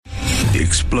The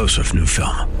explosive new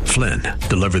film, Flynn,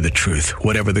 deliver the truth,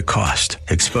 whatever the cost,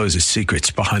 exposes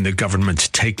secrets behind the government's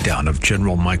takedown of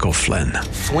General Michael Flynn.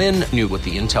 Flynn knew what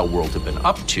the intel world had been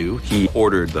up to. He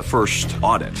ordered the first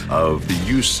audit of the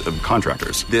use of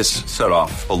contractors. This set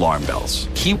off alarm bells.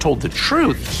 He told the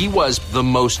truth. He was the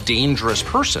most dangerous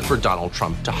person for Donald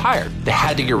Trump to hire. They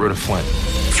had to get rid of Flynn.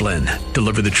 Flynn,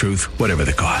 deliver the truth, whatever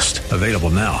the cost. Available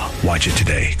now. Watch it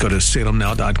today. Go to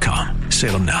salemnow.com.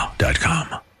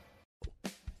 salemnow.com.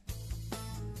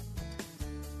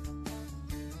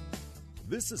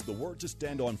 This is the Word to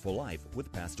Stand On for Life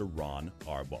with Pastor Ron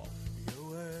Arbaugh. Your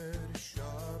word is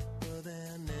sharper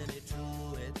than any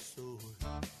two-edged sword,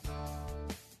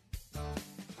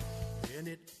 and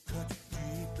it cuts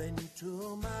deep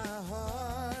into my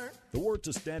heart. The Word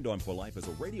to Stand On for Life is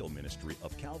a radio ministry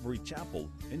of Calvary Chapel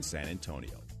in San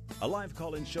Antonio. A live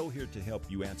call-in show here to help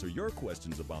you answer your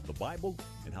questions about the Bible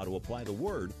and how to apply the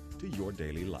Word to your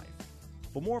daily life.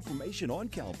 For more information on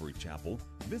Calvary Chapel,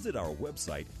 visit our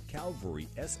website,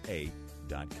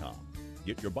 calvarysa.com.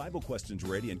 Get your Bible questions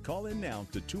ready and call in now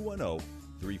to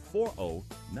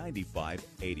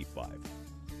 210-340-9585.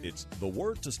 It's The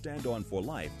Word to Stand On for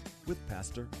Life with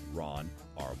Pastor Ron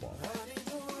Arbaugh.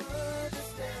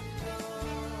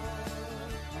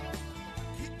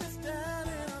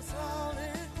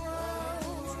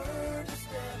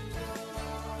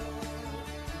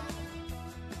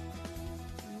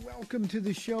 Welcome to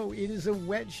the show. It is a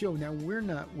wet show. Now, we're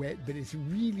not wet, but it's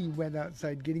really wet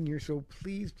outside getting here. So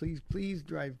please, please, please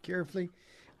drive carefully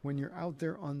when you're out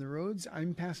there on the roads.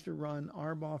 I'm Pastor Ron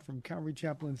Arbaugh from Calvary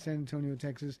Chapel in San Antonio,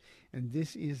 Texas. And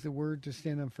this is the Word to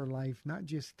Stand On for Life, not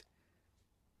just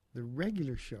the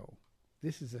regular show.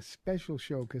 This is a special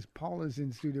show because Paula's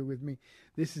in studio with me.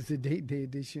 This is the date day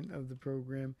edition of the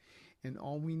program. And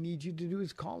all we need you to do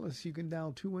is call us. You can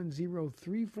dial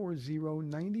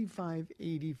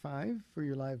 210-340-9585 for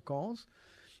your live calls.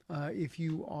 If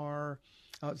you are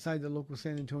outside the local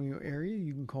San Antonio area,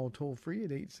 you can call toll-free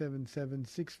at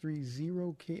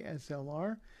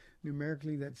 877-630-KSLR.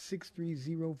 Numerically, that's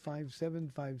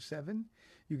 630-5757.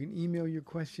 You can email your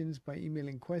questions by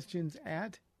emailing questions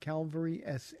at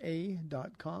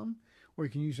calvarysa.com, or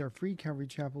you can use our free Calvary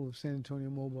Chapel of San Antonio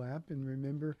mobile app. And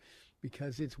remember,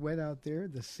 because it's wet out there,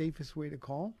 the safest way to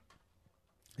call,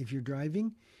 if you're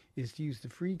driving, is to use the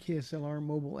free KSLR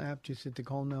mobile app. Just hit the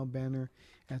Call Now banner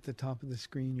at the top of the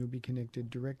screen. You'll be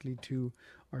connected directly to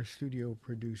our studio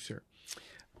producer.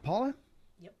 Paula?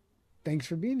 Yep. Thanks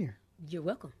for being here. You're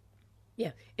welcome.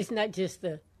 Yeah, it's not just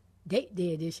the date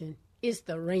day edition, it's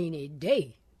the rainy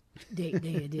day date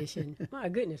day edition. My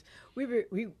goodness.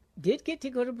 We did get to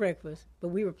go to breakfast, but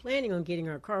we were planning on getting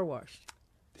our car washed.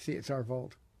 See, it's our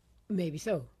fault. Maybe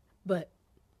so, but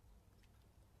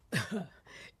it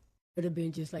would have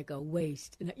been just like a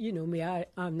waste. And you know me,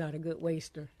 I'm not a good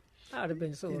waster. I would have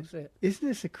been so upset. Isn't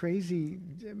this a crazy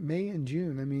May and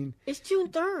June? I mean, it's June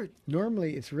 3rd.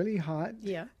 Normally, it's really hot.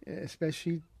 Yeah.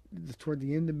 Especially toward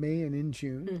the end of May and in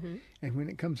June. Mm-hmm. And when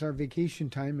it comes our vacation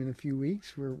time in a few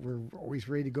weeks, we're always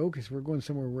ready to go because we're going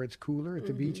somewhere where it's cooler at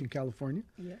the beach in California.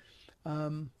 Yeah.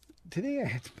 Today I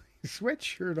had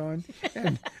sweatshirt on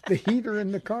and the heater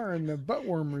in the car and the butt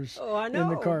warmers in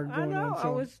the car going on.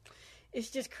 So. It's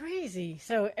just crazy.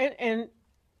 So, and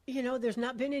you know, there's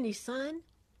not been any sun.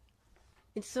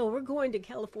 And so we're going to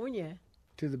California.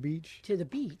 To the beach? To the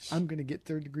beach. I'm going to get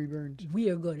third-degree burns. We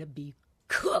are going to be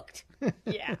cooked.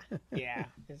 Yeah.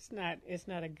 It's not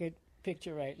a good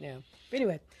picture right now. But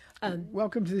anyway.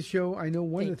 Welcome to the show. I know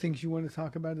one of the things you want to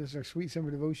talk about is our Sweet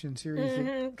Summer Devotion series.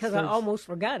 Because I almost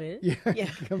forgot it. Yeah.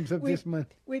 It comes up this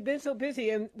month. We've been so busy,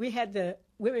 and we had the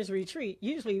women's retreat.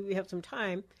 Usually we have some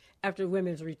time after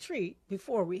women's retreat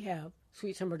before we have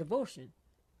Sweet Summer Devotion.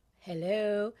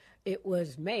 Hello. It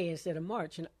was May instead of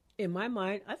March. And in my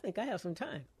mind, I think I have some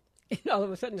time. And all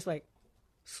of a sudden it's like,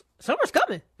 summer's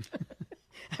coming.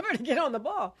 I better get on the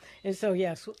ball. And so,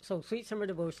 so Sweet Summer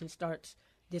Devotion starts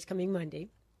this coming Monday,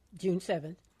 June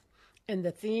 7th. And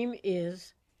the theme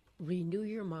is renew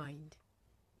your mind.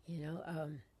 You know,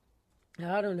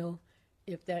 now I don't know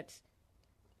if that's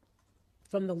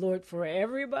from the Lord for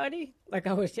everybody, like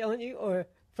I was telling you, or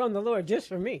from the Lord just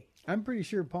for me. I'm pretty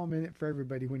sure Paul meant it for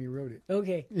everybody when he wrote it.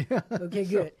 Okay. Yeah. Okay,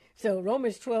 good. So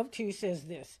Romans 12:2 says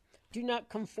this, do not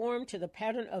conform to the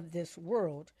pattern of this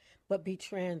world, but be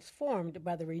transformed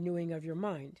by the renewing of your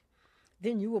mind.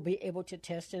 Then you will be able to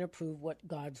test and approve what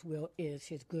God's will is,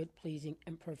 his good, pleasing,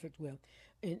 and perfect will.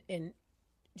 And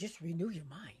just renew your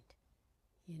mind.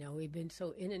 You know, we've been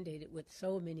so inundated with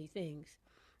so many things.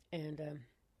 And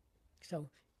so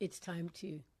it's time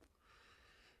to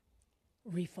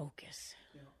refocus.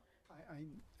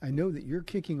 I know that you're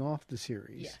kicking off the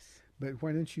series. Yes. But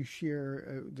why don't you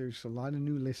share? There's a lot of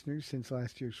new listeners since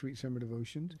last year's Sweet Summer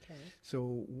Devotions. Okay.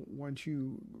 So why don't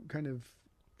you kind of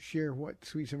share what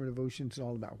Sweet Summer Devotions is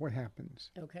all about? What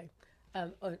happens? Okay.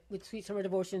 With Sweet Summer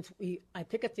Devotions, I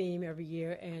pick a theme every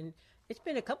year, and it's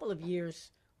been a couple of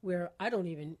years where I don't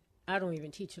even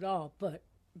teach at all, but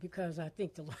because I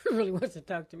think the Lord really wants to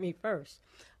talk to me first,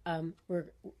 I'll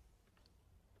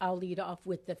lead off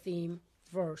with the theme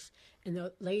verse, and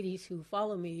the ladies who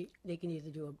follow me, they can either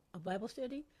do a Bible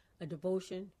study, a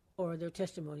devotion, or their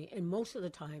testimony. And most of the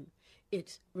time,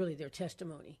 it's really their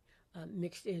testimony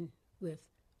mixed in with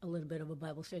a little bit of a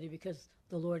Bible study, because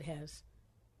the Lord has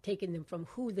taken them from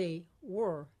who they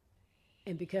were,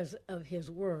 and because of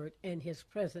His Word and His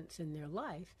presence in their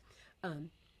life,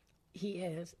 He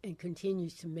has and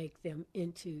continues to make them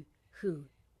into who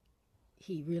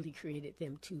He really created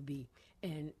them to be.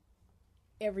 And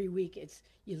every week,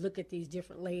 you look at these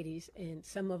different ladies, and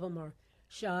some of them are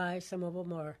shy, some of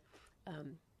them are a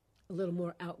little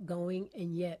more outgoing,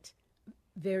 and yet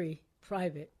very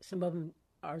private. Some of them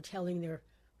are telling their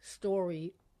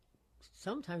story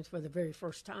sometimes for the very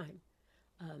first time.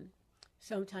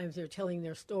 Sometimes they're telling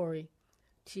their story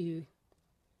to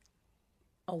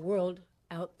a world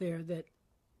out there that,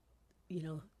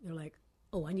 they're like,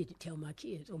 oh, I need to tell my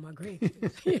kids or my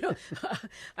grandkids.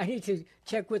 I need to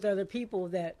check with other people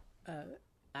that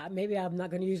maybe I'm not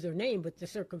going to use their name, but the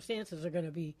circumstances are going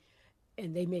to be,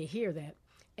 and they may hear that.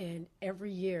 And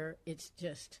every year, it's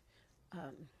just,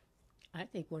 I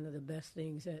think, one of the best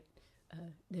things that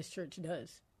this church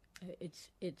does.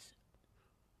 It's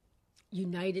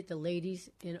united the ladies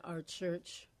in our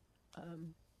church.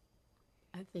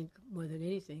 I think more than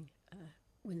anything,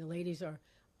 when the ladies are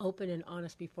open and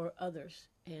honest before others.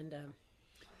 And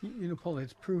Paul,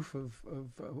 it's proof of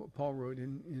what Paul wrote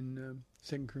in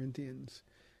 2 Corinthians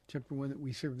chapter 1, that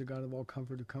we serve the God of all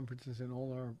comfort, who comforts us in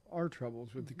all our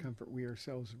troubles with the comfort we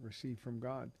ourselves have received from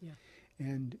God. Yeah.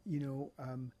 And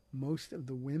most of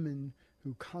the women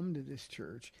who come to this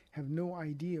church have no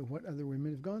idea what other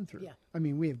women have gone through. Yeah. I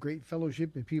mean, we have great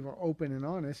fellowship and people are open and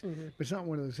honest, but it's not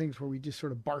one of those things where we just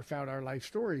sort of barf out our life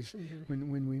stories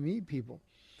when we meet people.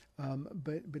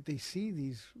 But they see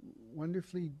these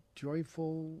wonderfully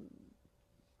joyful,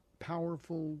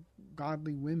 powerful,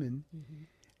 godly women,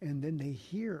 and then they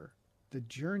hear the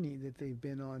journey that they've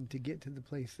been on to get to the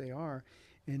place they are,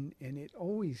 and it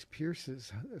always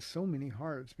pierces so many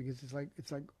hearts, because it's like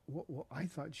well, I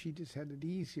thought she just had it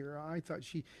easier. I thought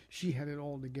she had it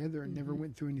all together and never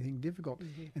went through anything difficult,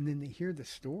 and then they hear the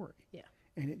story,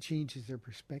 and it changes their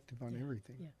perspective on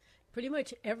everything. Yeah, pretty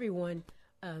much everyone.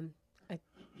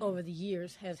 Over the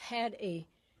years has had a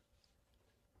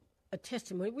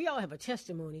testimony. We all have a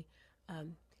testimony.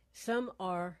 Some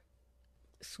are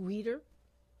sweeter,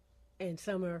 and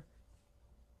some are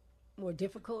more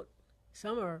difficult.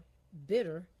 Some are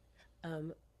bitter.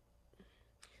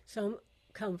 Some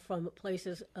come from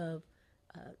places of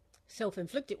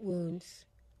self-inflicted wounds,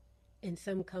 and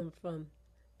some come from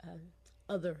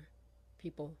other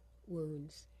people's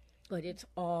wounds. But it's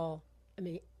all,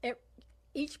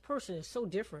 each person is so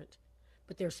different,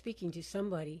 but they're speaking to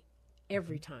somebody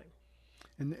every time.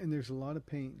 And there's a lot of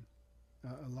pain.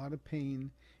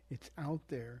 It's out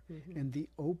there. And the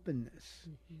openness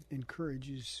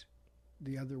encourages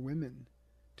the other women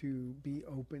to be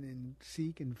open and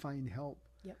seek and find help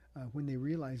when they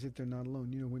realize that they're not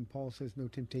alone. When Paul says no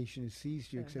temptation has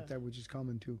seized you except that which is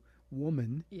common to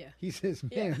woman. Yeah. He says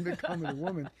man, but common to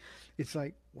woman. It's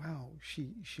like, wow,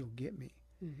 she'll get me.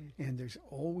 And there's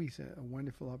always a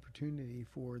wonderful opportunity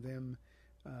for them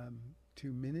to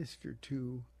minister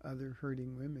to other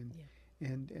hurting women. Yeah.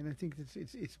 And I think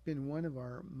it's been one of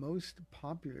our most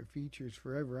popular features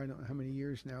forever. I don't know how many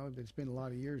years now, but it's been a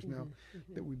lot of years now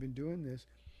that we've been doing this.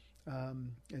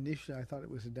 Initially, I thought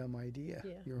it was a dumb idea.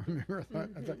 Yeah. You remember?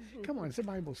 I thought, come on, it's a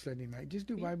Bible study night. Just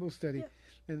do Bible study.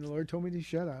 Yeah. And the Lord told me to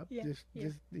shut up. Yeah.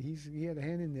 He had a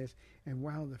hand in this. And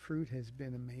wow, the fruit has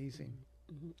been amazing.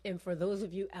 And for those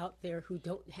of you out there who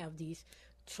don't have these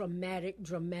traumatic,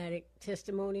 dramatic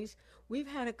testimonies, we've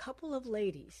had a couple of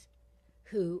ladies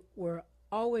who were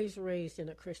always raised in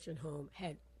a Christian home,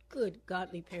 had good,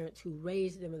 godly parents who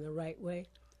raised them in the right way.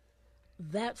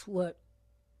 That's what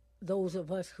those of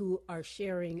us who are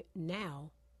sharing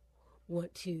now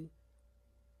want to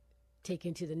take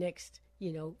into the next,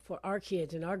 for our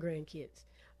kids and our grandkids.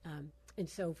 And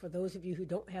so for those of you who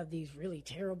don't have these really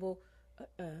terrible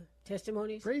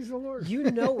testimonies, praise the Lord. You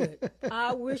know it.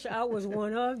 I wish I was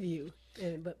one of you.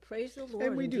 But praise the Lord.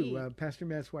 And we indeed. do. Pastor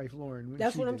Matt's wife, Lauren.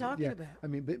 That's what I'm talking about.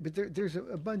 But there's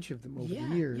a bunch of them over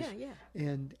the years.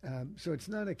 And so it's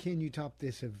not a can you top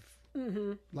this of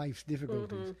life's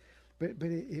difficulties.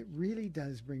 But it really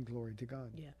does bring glory to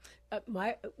God. Yeah.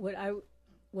 What I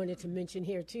wanted to mention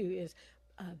here too is,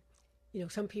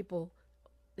 some people,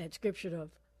 that scripture of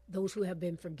those who have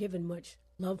been forgiven much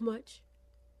love much.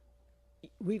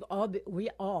 We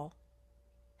all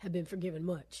have been forgiven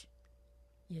much.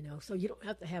 So you don't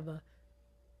have to have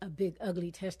a big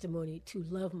ugly testimony to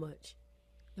love much.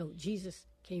 No, Jesus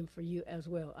came for you as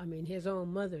well. I mean, his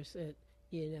own mother said,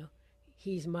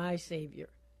 he's my Savior.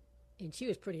 And she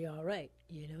was pretty all right,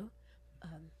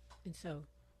 And so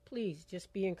please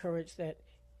just be encouraged that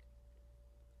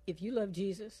if you love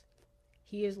Jesus,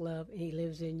 he is love and he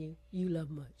lives in you. You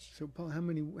love much. So, Paul, how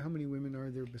many women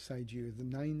are there besides you? Is it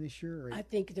 9 this year? Or I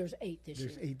think there's 8 this year.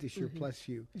 There's 8 this year plus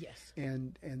you. Yes.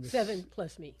 And the 7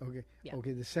 plus me. Okay. Yeah.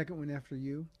 Okay. The second one after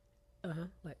you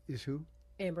What? is who?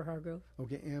 Amber Hargrove.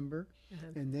 Okay, Amber.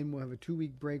 And then we'll have a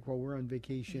 2-week break while we're on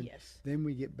vacation. Yes. Then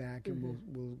we get back and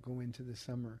we'll go into the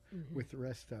summer with the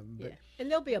rest of them. But, and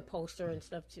there'll be a poster and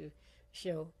stuff to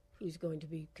show who's going to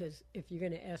be, because if you're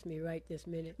going to ask me right this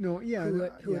minute who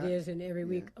it is, and every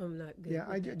week I'm not good. Yeah,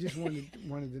 I just wanted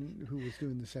to know who was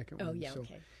doing the second one. Oh, yeah, so,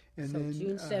 okay. And so then,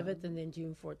 June 7th and then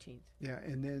June 14th. Yeah,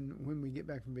 and then when we get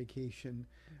back from vacation,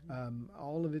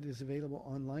 all of it is available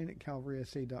online at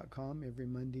calvarysa.com every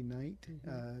Monday night.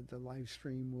 The live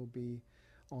stream will be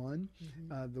on.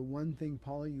 The one thing,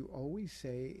 Paula, you always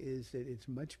say is that it's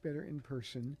much better in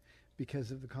person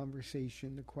because of the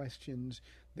conversation, the questions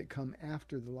that come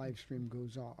after the live stream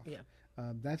goes off. Yeah.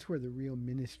 That's where the real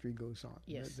ministry goes on.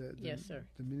 Yes, yes, sir.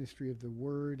 The ministry of the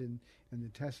Word and the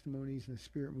testimonies and the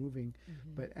Spirit moving.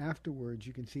 But afterwards,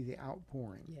 you can see the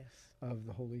outpouring of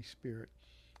the Holy Spirit.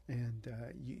 And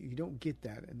you don't get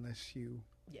that unless you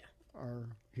are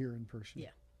here in person. Yeah.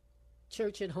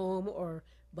 Church at home or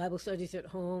Bible studies at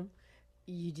home,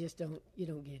 you just don't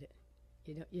get it.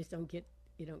 You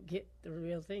don't get the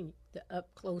real thing. The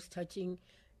up close touching.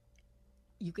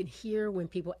 You can hear when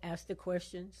people ask the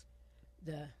questions,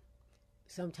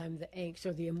 sometimes the angst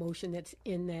or the emotion that's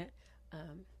in that,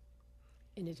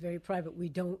 and it's very private. We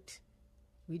don't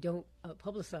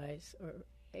publicize or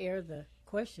air the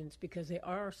questions because they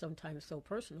are sometimes so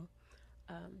personal.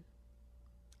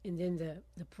 And then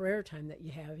the prayer time that you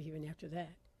have even after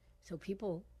that. So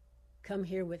people come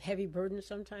here with heavy burdens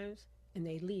sometimes, and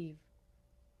they leave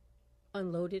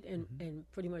unloaded and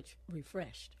pretty much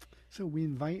refreshed. So we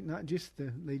invite not just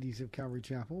the ladies of Calvary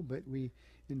Chapel, but we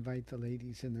invite the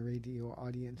ladies in the radio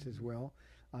audience as well.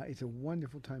 It's a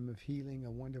wonderful time of healing,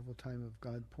 a wonderful time of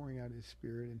God pouring out his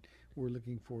Spirit, and we're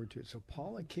looking forward to it. So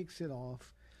Paula kicks it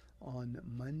off on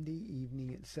Monday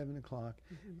evening at 7 o'clock.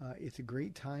 It's a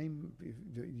great time.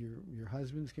 Your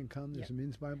husbands can come. There's a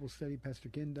men's Bible study, Pastor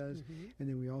Ken does. And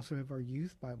then we also have our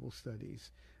youth Bible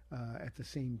studies at the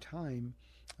same time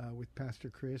with Pastor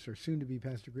Chris, or soon to be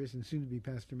Pastor Chris and soon to be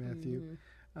Pastor Matthew,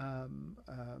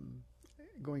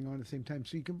 going on at the same time.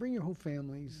 So you can bring your whole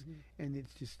families, and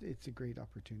it's a great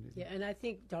opportunity. Yeah, and I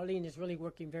think Darlene is really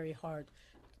working very hard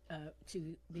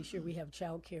to be sure we have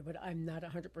child care, but I'm not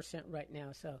 100% right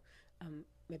now, so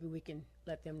maybe we can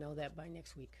let them know that by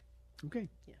next week. Okay.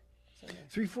 Yeah.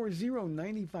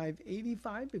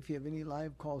 340-9585. If you have any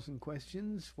live calls and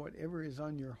questions, whatever is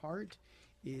on your heart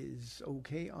is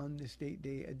okay on this Date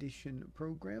Day Edition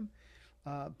program.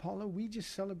 Paula, we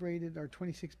just celebrated our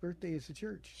 26th birthday as a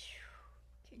church.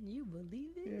 Can you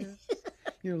believe it?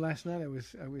 Yeah. Last night I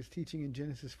was teaching in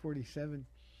Genesis 47,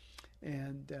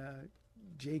 and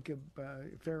Jacob,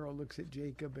 Pharaoh looks at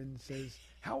Jacob and says,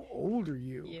 "How old are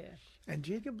you?" Yeah. And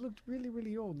Jacob looked really,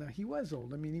 really old. Now, he was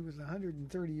old. I mean, he was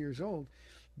 130 years old,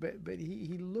 but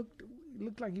he looked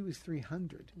like he was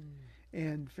 300.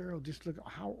 And Pharaoh just looked,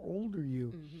 "How old are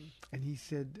you?" And he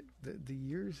said, the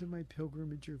years of my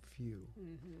pilgrimage are few.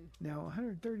 Now,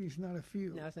 130 is not a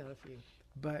few. No, it's not a few.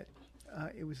 But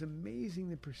it was amazing,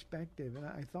 the perspective. And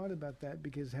I thought about that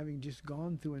because having just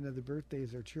gone through another birthday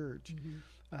as our church,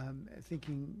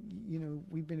 thinking,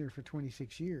 we've been here for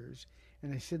 26 years.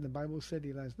 And I said in the Bible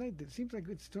study last night that it seems like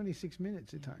it's 26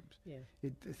 minutes at times. Yeah.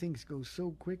 Things go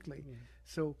so quickly. Yeah.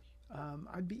 So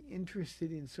I'd be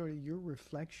interested in sort of your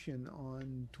reflection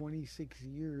on 26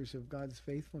 years of God's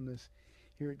faithfulness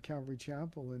here at Calvary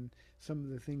Chapel, and some of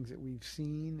the things that we've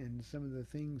seen and some of the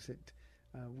things that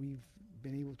we've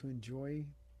been able to enjoy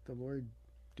the Lord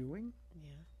doing.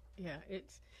 Yeah.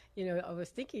 It's, I was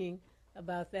thinking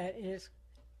about that, and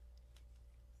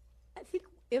I think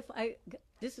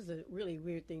this is a really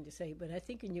weird thing to say, but I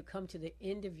think when you come to the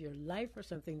end of your life or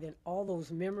something, then all those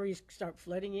memories start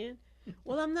flooding in.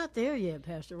 Well, I'm not there yet,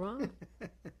 Pastor Ron.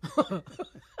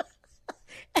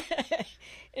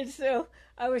 And so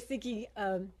I was thinking,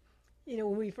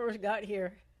 when we first got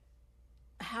here,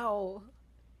 how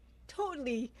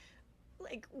totally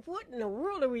like, what in the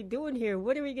world are we doing here?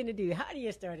 What are we going to do? How do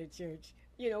you start a church?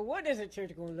 What is a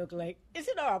church going to look like? It's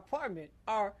in our apartment,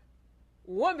 our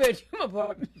one-bedroom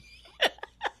apartment.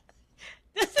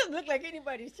 This doesn't look like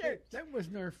anybody's church. That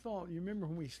wasn't our fault. You remember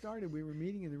when we started, we were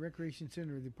meeting in the recreation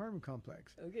center of the apartment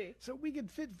complex. Okay. So we could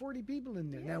fit 40 people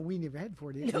in there. Yeah. Now, we never had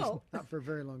 40, at No. least not for a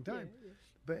very long time. Yeah.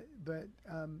 But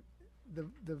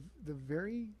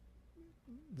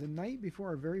the night before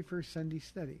our very first Sunday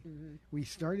study, we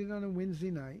started on a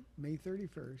Wednesday night, May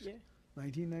 31st,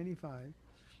 1995.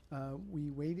 We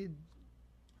waited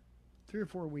 3 or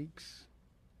 4 weeks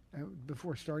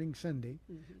before starting Sunday,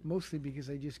 mostly because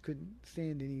I just couldn't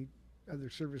stand any other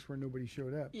service where nobody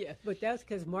showed up. Yeah, but that's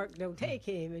because Mark Dote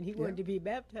came and he wanted to be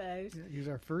baptized. Yeah, he was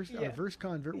our first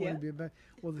convert, wanted to be baptized.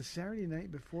 Well, the Saturday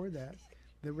night before that,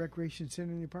 the recreation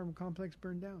center in the apartment complex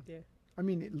burned down. Yeah. I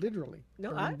mean, it literally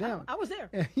burned down. I was there.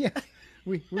 Yeah,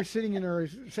 we're sitting in our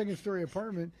second-story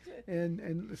apartment,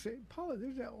 and say, Paula,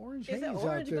 there's that orange haze that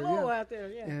orange out there. glow out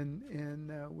there, yeah. And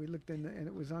we looked in, and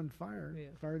it was on fire. Yeah.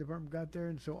 Fire department got there,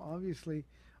 and so obviously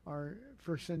our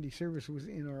first Sunday service was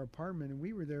in our apartment, and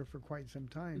we were there for quite some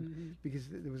time because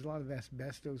there was a lot of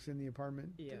asbestos in the apartment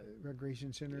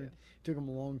recreation center. Yeah. It took them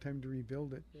a long time to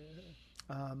rebuild it.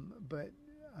 Yeah. But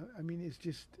I mean, it's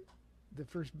just the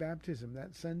first baptism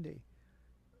that Sunday.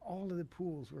 All of the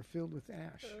pools were filled with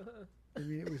ash. I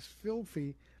mean, it was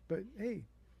filthy, but hey,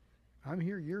 I'm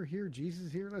here, you're here, Jesus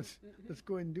is here. Let's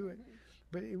go ahead and do it.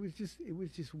 But it was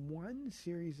just one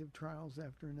series of trials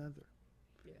after another.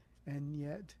 Yeah. And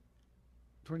yet,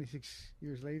 26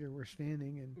 years later, we're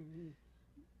standing and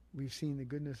we've seen the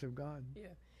goodness of God.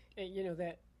 Yeah, and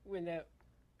that when that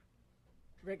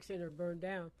rec center burned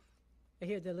down, I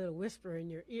hear the little whisper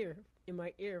in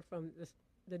my ear from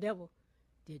the devil.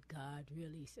 Did God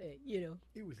really say,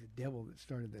 It was the devil that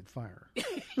started that fire.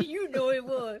 It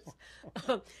was.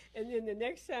 And then the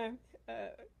next time.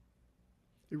 It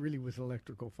really was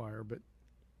electrical fire, but.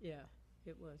 Yeah,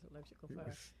 it was electrical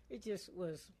fire. It just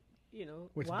was,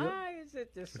 What's why is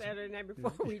it the Saturday night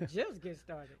before we just get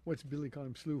started? What's Billy called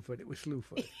him? Slewfoot. It was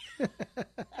Slewfoot.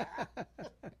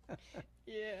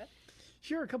 Yeah.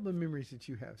 Share a couple of memories that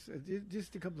you have. So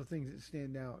just a couple of things that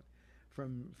stand out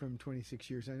from 26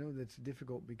 years. I know that's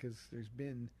difficult because there's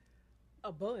been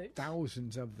a bunch,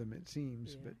 thousands of them, it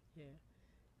seems.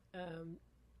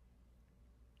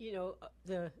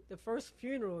 The first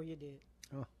funeral you did.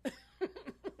 Oh.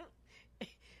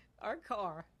 Our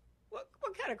car. What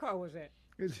kind of car was that?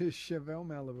 It was a Chevelle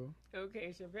Malibu.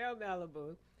 Okay, Chevelle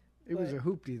Malibu. It was a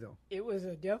hoopty, though. It was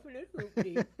a definite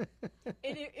hoopty.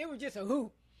 And it was just a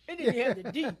hoop. It didn't have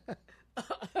the D.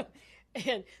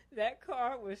 And that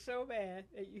car was so bad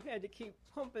that you had to keep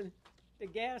pumping the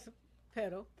gas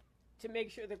pedal to make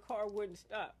sure the car wouldn't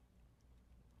stop,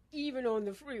 even on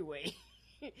the freeway,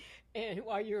 and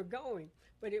while you're going.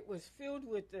 But it was filled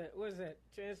with was that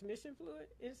transmission fluid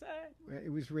inside? It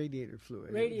was radiator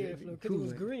fluid. Radiator fluid, because it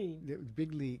was green. It was a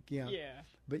big leak, yeah. Yeah.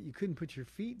 But you couldn't put your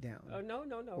feet down. Oh, no.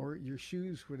 Or your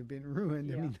shoes would have been ruined.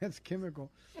 Yeah. I mean, that's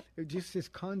chemical. It was just this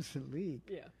constant leak.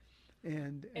 Yeah.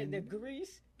 And the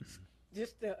grease,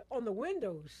 just on the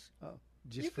windows. Oh,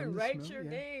 just you from could the write smell, your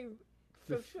name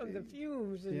from the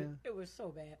fumes, and it was so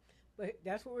bad. But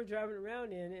that's what we're driving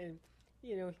around in, and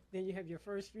then you have your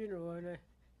first funeral, and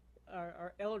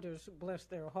our elders, bless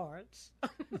their hearts,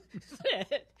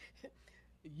 said,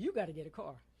 "You got to get a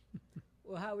car."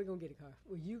 Well, how are we gonna get a car?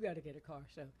 Well, you got to get a car.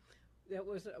 So that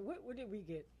was what did we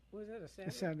get? Was that a Saturn?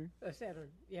 A Saturn. A Saturn,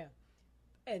 yeah.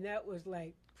 And that was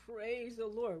like, praise the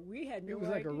Lord. We had no idea. It was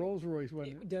like a Rolls Royce,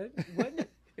 wasn't it? Wasn't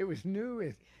it? It was new.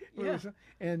 It Yeah. was,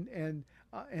 and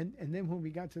then when we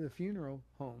got to the funeral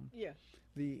home, Yeah.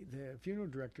 the funeral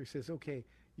director says, "Okay,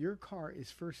 your car is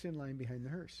first in line behind the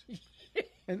hearse."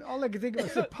 And all I could think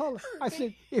of was, Paula, I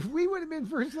said, if we would have been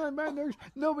first in line behind the hearse,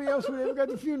 nobody else would have ever got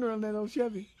the funeral in that old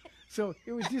Chevy. So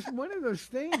it was just one of those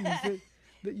things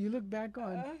that you look back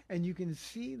on and you can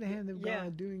see the hand of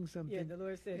God doing something. Yeah, the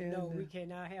Lord said, no, we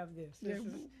cannot have this.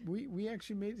 We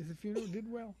actually made it to the funeral,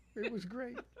 did well. It was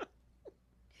great.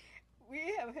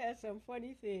 We have had some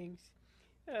funny things.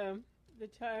 The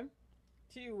time,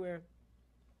 too, where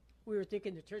we were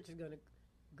thinking the church is going to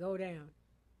go down,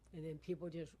 and then people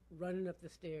just running up the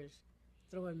stairs,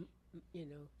 throwing,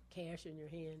 cash in your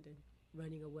hand and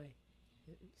running away.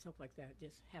 Something like that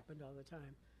just happened all the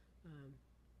time.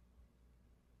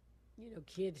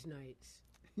 Kids' nights.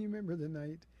 You remember the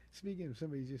night, speaking of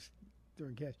somebody just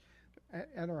throwing cash,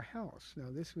 at our house.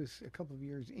 Now, this was a couple of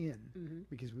years in,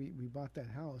 because we bought that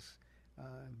house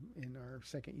in our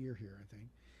second year here, I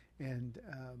think. And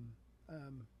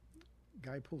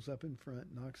Guy pulls up in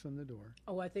front, knocks on the door.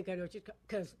 Oh, I think I know what you,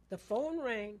 because the phone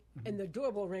rang and the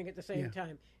doorbell rang at the same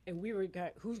time, and we were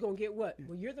who's gonna get what?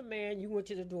 Well, you're the man. You went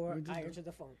to the door. I answered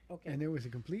the phone. Okay. And there was a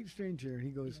complete stranger, and he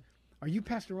goes, "Are you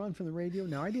Pastor Ron from the radio?"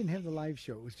 Now, I didn't have the live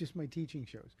show. It was just my teaching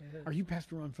shows. "Are you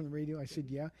Pastor Ron from the radio?" I said,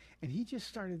 "Yeah." And he just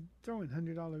started throwing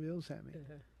 $100 bills at me.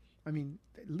 I mean,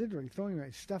 literally throwing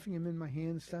them, stuffing them in my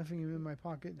hands, stuffing them in my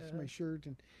pockets, my shirt,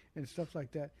 and stuff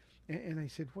like that. And I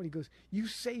said, "What?" He goes, "You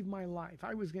saved my life.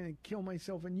 I was going to kill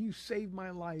myself, and you saved my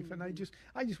life." And I just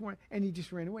want, and he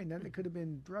just ran away. Now, it could have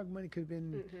been drug money, could have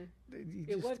been.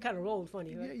 It was kind of rolled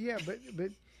funny, right? Yeah,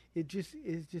 but it just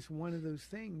is just one of those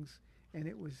things. And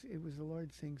it was the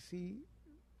Lord saying, "See,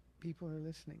 people are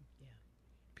listening. Yeah,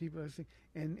 people are listening."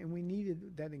 And we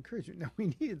needed that encouragement. Now,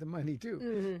 we needed the money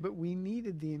too, but we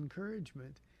needed the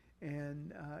encouragement.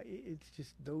 And it's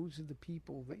just those are the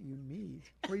people that you need.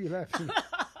 What are you laughing?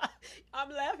 I'm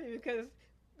laughing because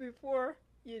before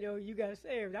you got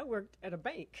saved, I worked at a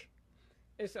bank,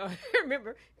 and so I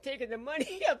remember taking the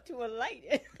money up to a light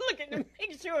and looking to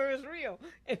make sure it was real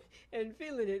and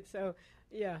feeling it. So.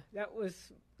 Yeah, that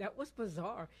was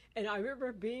bizarre. And I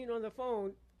remember being on the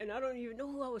phone, and I don't even know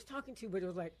who I was talking to, but it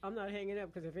was like, I'm not hanging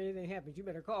up because if anything happens, you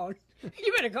better call.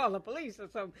 You better call the police or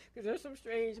something because there's some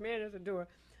strange man at the door.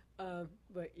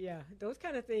 But yeah, those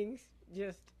kind of things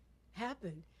just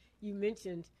happen. You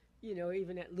mentioned,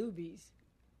 even at Luby's,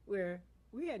 where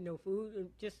we had no food and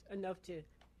just enough to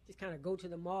just kind of go to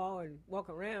the mall and walk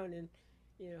around, and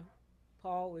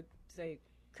Paul would say,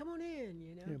 "Come on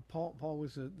in," Yeah, Paul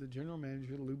was the general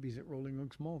manager of Luby's at Rolling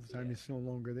Oaks Mall at the time. It's no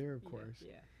longer there, of course.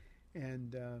 Yeah.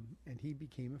 And he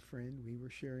became a friend. We were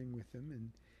sharing with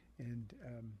him, and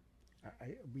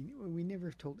we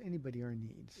never told anybody our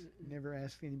needs. Never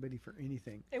asked anybody for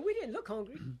anything. And we didn't look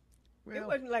hungry. Well, it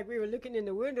wasn't like we were looking in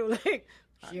the window like,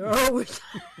 sure wish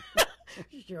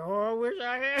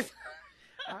I had.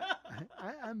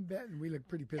 I'm betting we look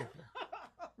pretty pitiful.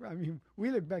 I mean,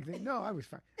 we look back then. No, I was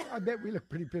fine. I bet we look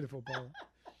pretty pitiful, Paul.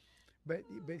 But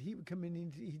he would come in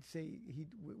and he'd say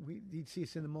he'd see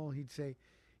us in the mall. He'd say,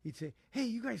 "Hey,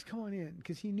 you guys, come on in,"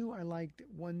 because he knew I liked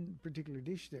one particular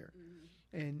dish there,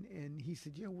 and he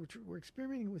said, we're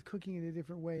experimenting with cooking in a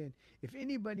different way, and if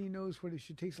anybody knows what it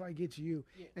should taste like, it's you.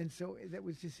 Yeah. And so that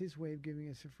was just his way of giving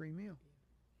us a free meal.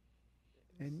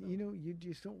 Yeah. And you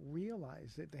just don't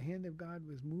realize that the hand of God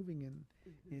was moving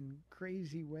in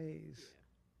crazy ways.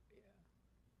 Yeah.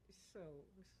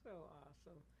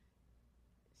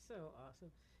 So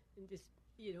awesome. And just,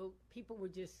 people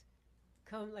would just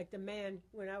come, like the man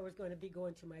when I was going to be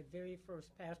going to my very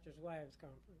first Pastor's Wives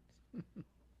Conference.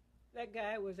 That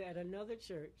guy was at another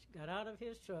church, got out of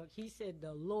his truck. He said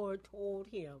the Lord told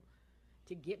him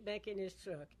to get back in his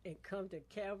truck and come to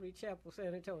Calvary Chapel,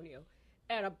 San Antonio,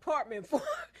 at apartment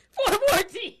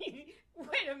 414.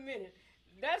 Wait a minute.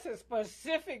 That's a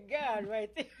specific God right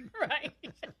there, right?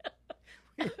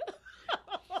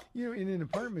 In an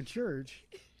apartment church,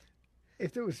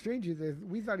 if there was strangers there,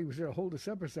 we thought he was there to hold us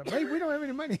up or something. Hey, we don't have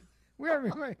any money. We don't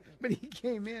have any money. But he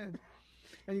came in,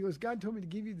 and he goes, "God told me to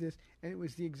give you this," and it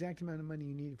was the exact amount of money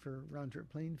you needed for round-trip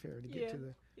plane fare to get to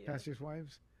the Pastor's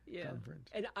Wives Conference.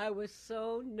 And I was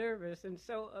so nervous and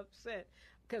so upset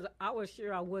because I was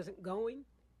sure I wasn't going,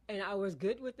 and I was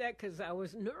good with that because I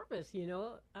was nervous,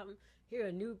 I'm here,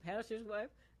 a new pastor's wife.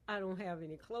 I don't have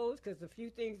any clothes because the few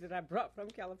things that I brought from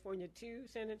California to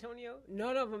San Antonio,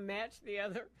 none of them matched the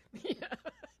other.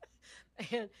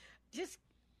 And just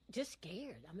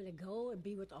scared. I'm going to go and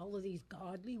be with all of these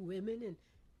godly women,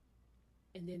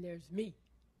 and then there's me,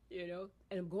 and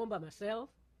I'm going by myself.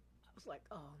 I was like,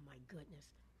 oh, my goodness.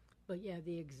 But, yeah,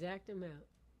 the exact amount.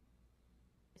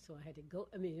 So I had to go.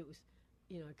 I mean, it was,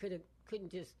 I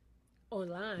couldn't just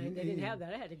online. They didn't have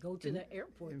that. I had to go to the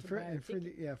airport to buy a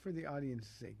ticket. For the audience's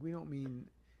sake, we don't mean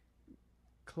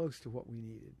close to what we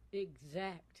needed.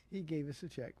 Exact. He gave us a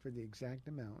check for the exact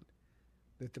amount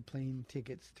that the plane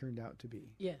tickets turned out to be.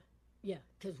 Yeah,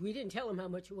 because we didn't tell him how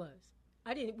much it was.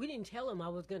 We didn't tell him I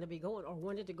was going to be going or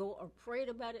wanted to go or prayed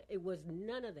about it. It was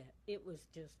none of that. It was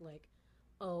just like,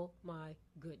 oh my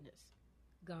goodness,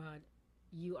 God,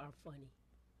 you are funny.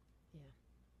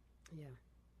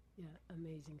 Yeah,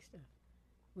 amazing stuff.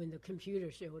 When the computer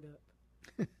showed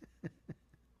up.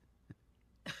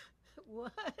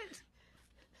 What?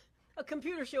 A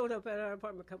computer showed up at our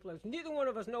apartment complex. Neither one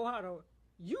of us know how to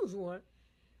use one,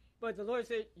 but the Lord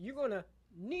said, you're going to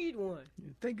need one.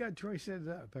 Thank God Troy set it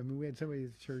up. I mean, we had somebody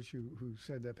at the church who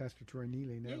said that, Pastor Troy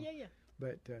Neely now. Yeah.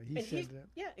 But he set it up.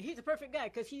 Yeah, he's a perfect guy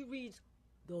because he reads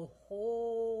the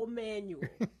whole manual.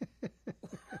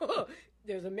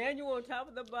 There's a manual on top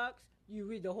of the box. You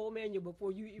read the whole manual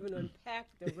before you even unpack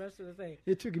the rest of the thing.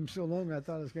 It took him so long, I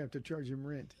thought I was going to have to charge him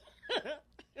rent.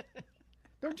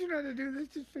 Don't you know how to do this?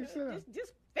 Just fix it up.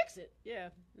 Just fix it. Yeah.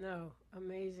 No.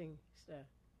 Amazing stuff.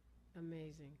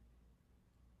 Amazing.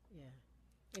 Yeah.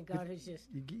 And God has just...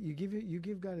 You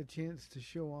give God a chance to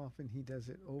show off, and he does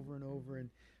it over and over. And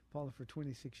Paula, for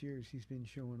 26 years, he's been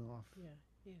showing off. Yeah.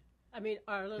 I mean,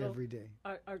 every day.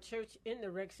 Our church in the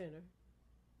rec center,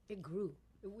 it grew.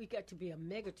 We got to be a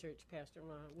mega church, Pastor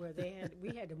Ron, where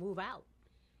we had to move out.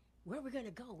 Where are we going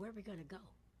to go? Where are we going to go?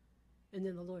 And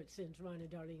then the Lord sends Ron and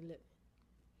Darlene Lippman.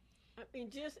 I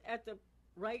mean, just at the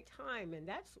right time. And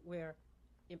that's where,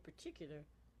 in particular,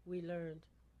 we learned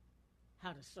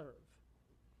how to serve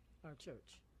our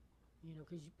church. You know,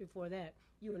 because before that,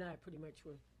 you and I pretty much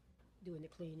were doing the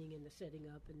cleaning and the setting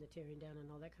up and the tearing down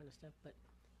and all that kind of stuff. But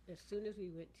as soon as we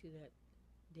went to that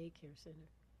daycare center,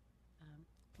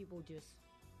 people just,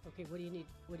 okay, what do you need?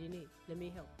 What do you need? Let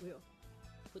me help. We'll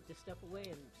put this stuff away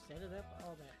and set it up,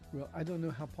 all that. Well, I don't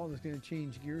know how Paula's going to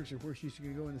change gears or where she's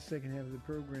going to go in the second half of the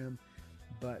program,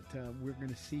 but we're going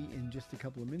to see in just a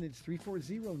couple of minutes.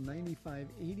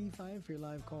 340-9585 for your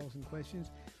live calls and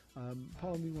questions.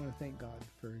 Paula, we want to thank God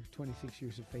for 26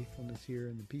 years of faithfulness here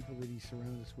and the people that he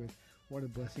surrounds us with. What a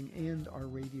blessing. And our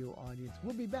radio audience.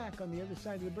 We'll be back on the other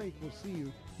side of the break. We'll see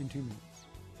you in 2 minutes.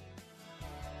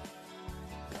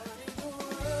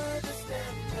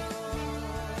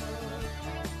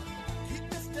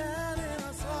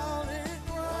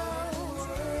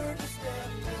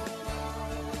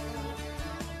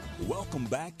 Welcome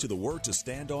back to the Word to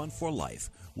Stand On for Life.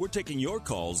 We're taking your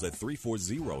calls at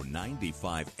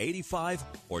 340-9585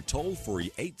 or toll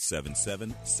free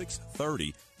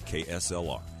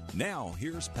 877-630-KSLR. Now,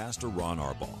 here's Pastor Ron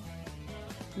Arbaugh.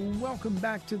 Welcome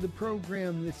back to the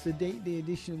program. It's the date day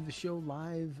edition of the show,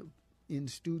 live in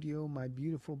studio. My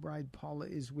beautiful bride Paula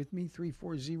is with me.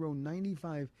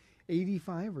 340-9585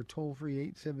 or toll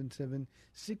free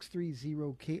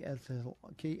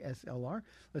 877-630-KSLR.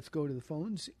 Let's go to the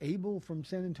phones. Abel from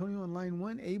San Antonio on line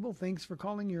 1. Abel, thanks for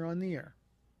calling. You're on the air.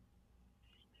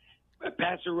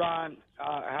 Pastor Ron,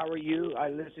 how are you? I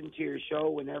listen to your show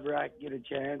whenever I get a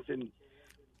chance, and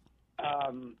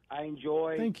I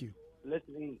enjoy Thank you.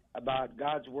 listening about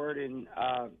God's Word, and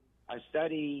I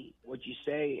study what you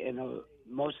say, and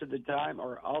most of the time,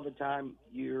 or all the time,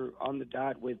 you're on the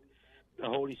dot with the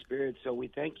Holy Spirit, so we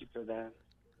thank you for that.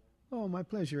 Oh, my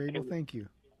pleasure, Abel. Thank you.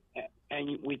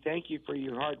 And we thank you for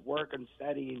your hard work on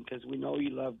studying, because we know you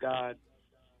love God.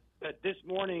 But this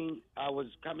morning, I was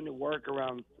coming to work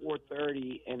around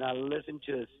 4:30, and I listened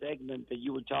to a segment that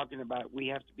you were talking about. We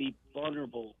have to be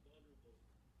vulnerable.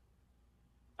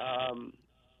 And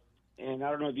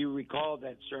I don't know if you recall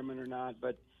that sermon or not,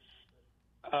 but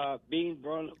being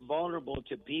vulnerable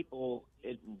to people,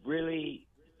 it really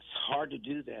is hard to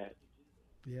do that.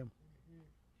 Yeah.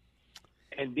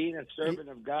 And being a servant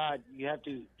of God, you have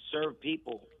to serve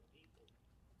people.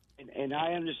 And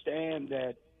I understand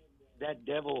that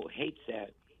devil hates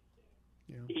that.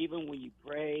 Yeah. Even when you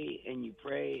pray and you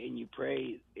pray and you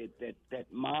pray,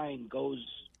 that mind goes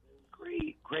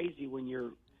crazy when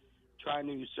you're trying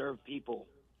to serve people.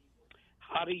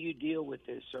 How do you deal with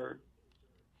this, sir?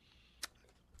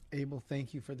 Abel,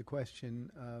 thank you for the question.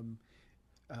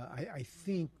 I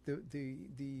think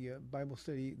the Bible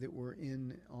study that we're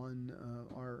in on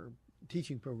our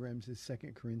teaching programs is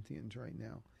 2 Corinthians right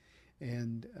now.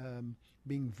 And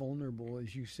being vulnerable,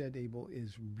 as you said, Abel,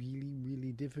 is really,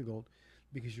 really difficult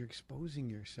because you're exposing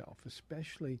yourself,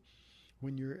 especially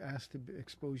when you're asked to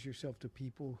expose yourself to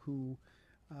people who,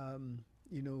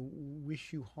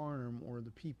 wish you harm, or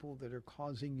the people that are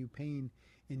causing you pain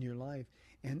in your life.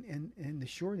 And the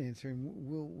short answer, and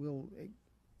we'll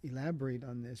elaborate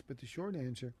on this, but the short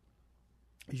answer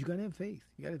is you got to have faith.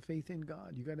 You got to have faith in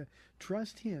God. You got to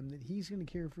trust Him that He's going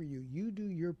to care for you. You do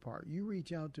your part. You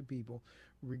reach out to people,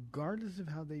 regardless of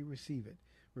how they receive it,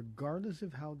 regardless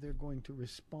of how they're going to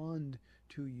respond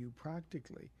to you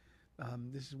practically.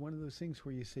 This is one of those things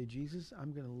where you say, Jesus,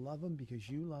 I'm going to love them because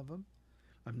you love them.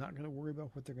 I'm not going to worry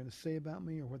about what they're going to say about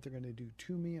me or what they're going to do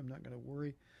to me. I'm not going to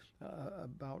worry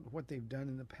about what they've done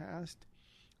in the past.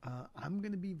 I'm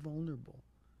going to be vulnerable.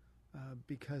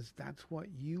 Because that's what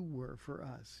you were for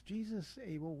us. Jesus,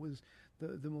 Abel, was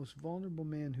the most vulnerable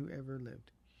man who ever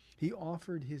lived. He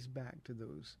offered his back to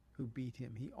those who beat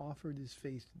him. He offered his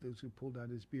face to those who pulled out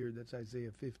his beard. That's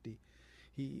Isaiah 50.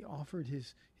 He offered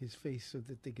his face so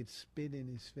that they could spit in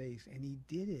his face. And he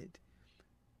did it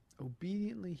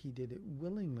obediently. He did it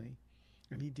willingly.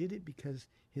 And he did it because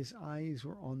his eyes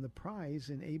were on the prize.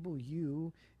 And Abel,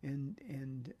 you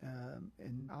and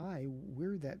I,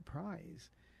 we're that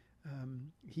prize.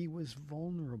 He was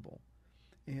vulnerable.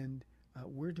 and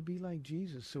we're to be like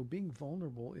Jesus. So being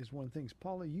vulnerable is one of the things.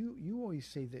 Paula, you always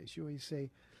say this. You always say,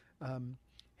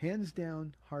 hands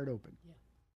down, heart open. Yeah.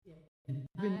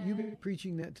 You've been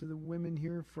preaching that to the women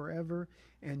here forever,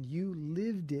 and you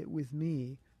lived it with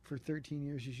me for 13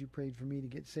 years as you prayed for me to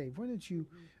get saved. Why don't you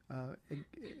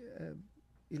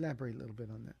elaborate a little bit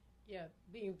on that? Yeah,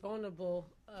 being vulnerable.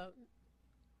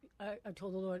 I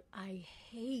told the Lord, I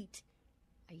hate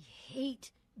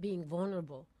being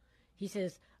vulnerable. He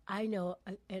says, I know,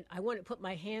 and I want to put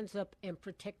my hands up and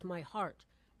protect my heart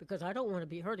because I don't want to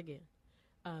be hurt again.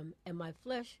 And my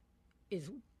flesh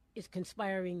is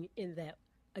conspiring in that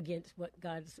against what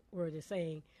God's word is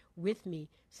saying with me,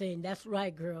 saying, that's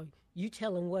right, girl. You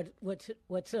tell them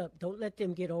what's up. Don't let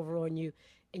them get over on you.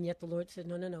 And yet the Lord said,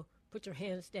 no. Put your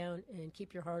hands down and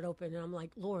keep your heart open. And I'm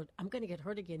like, Lord, I'm going to get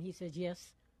hurt again. He says,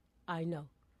 yes, I know.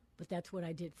 But that's what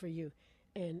I did for you.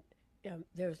 And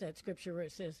there's that scripture where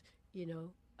it says,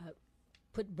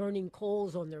 put burning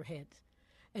coals on their heads.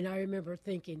 And I remember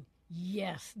thinking,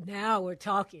 yes, now we're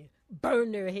talking.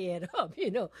 Burn their head up.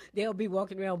 They'll be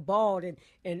walking around bald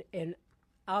and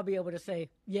I'll be able to say,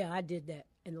 yeah, I did that.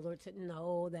 And the Lord said,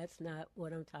 no, that's not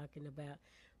what I'm talking about.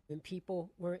 When people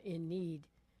were in need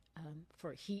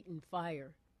for heat and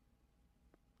fire,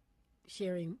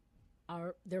 sharing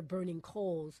their burning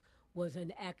coals was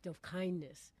an act of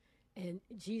kindness. And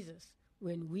Jesus,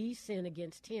 when we sin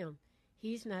against him,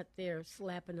 he's not there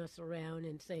slapping us around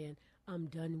and saying, I'm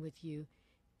done with you.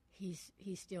 He's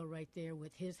still right there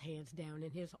with his hands down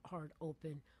and his heart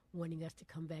open, wanting us to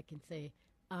come back and say,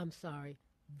 I'm sorry.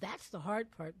 That's the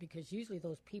hard part, because usually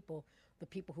the people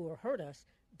who have hurt us,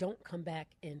 don't come back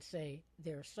and say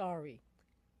they're sorry.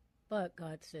 But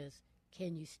God says,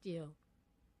 can you still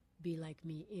be like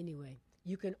me anyway?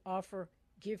 You can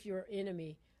give your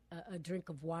enemy a drink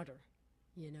of water,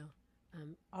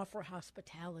 offer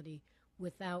hospitality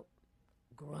without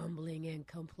grumbling and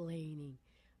complaining.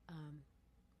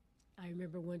 I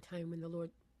remember one time when the Lord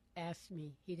asked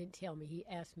me, he didn't tell me, he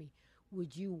asked me,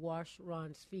 would you wash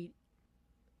Ron's feet?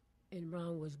 And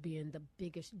Ron was being the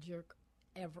biggest jerk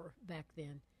ever back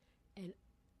then. And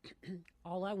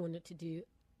all I wanted to do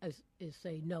is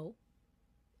say no.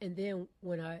 And then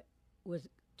when I was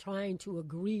trying to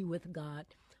agree with God,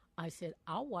 I said,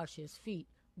 I'll wash his feet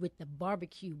with the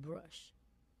barbecue brush.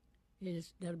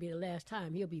 That'll be the last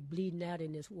time. He'll be bleeding out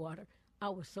in this water. I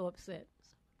was so upset.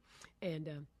 And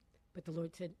but the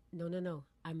Lord said, no.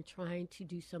 I'm trying to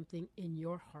do something in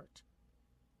your heart.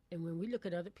 And when we look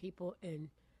at other people and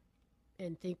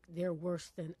think they're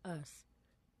worse than us,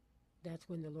 that's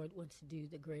when the Lord wants to do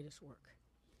the greatest work.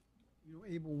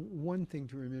 Abel, one thing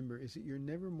to remember is that you're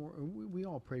never more, we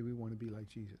all pray we want to be like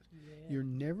Jesus. Yeah. You're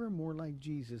never more like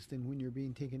Jesus than when you're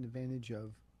being taken advantage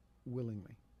of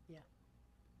willingly. Yeah.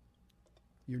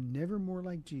 You're never more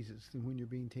like Jesus than when you're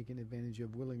being taken advantage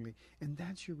of willingly. And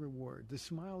that's your reward. The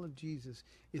smile of Jesus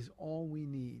is all we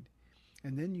need.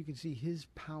 And then you can see his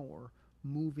power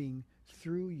moving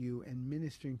through you and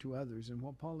ministering to others. And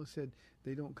what Paula said,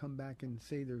 they don't come back and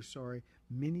say they're sorry.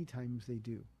 Many times they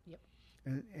do. Yep.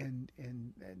 And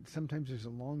sometimes there's a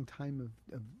long time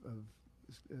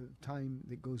of time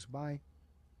that goes by,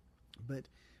 but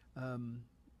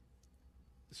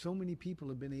so many people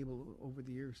have been able over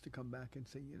the years to come back and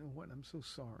say, you know what, I'm so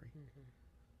sorry.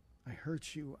 Mm-hmm. I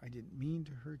hurt you. I didn't mean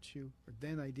to hurt you, or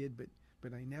then I did,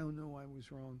 but I now know I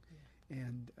was wrong. Yeah.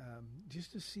 And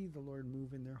just to see the Lord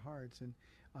move in their hearts, and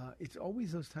it's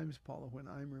always those times, Paula, when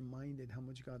I'm reminded how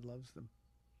much God loves them.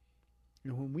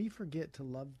 When we forget to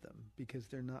love them because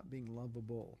they're not being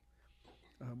lovable,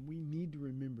 we need to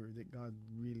remember that God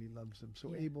really loves them.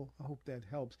 So, yeah. Abel, I hope that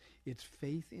helps. It's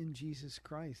faith in Jesus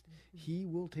Christ. Mm-hmm. He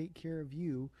will take care of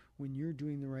you when you're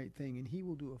doing the right thing, and he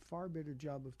will do a far better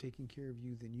job of taking care of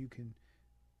you than you can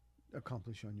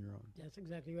accomplish on your own. That's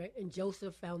exactly right. And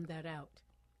Joseph found that out.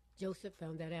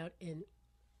 And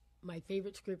my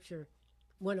favorite scripture,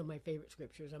 one of my favorite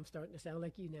scriptures, I'm starting to sound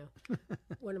like you now.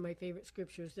 One of my favorite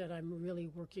scriptures that I really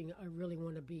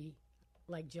want to be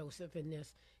like Joseph in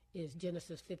this is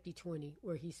Genesis 50:20,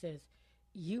 where he says,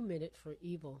 you meant it for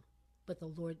evil, but the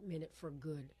Lord meant it for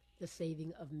good, the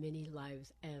saving of many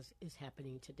lives, as is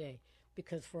happening today.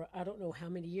 Because for I don't know how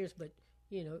many years, but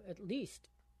at least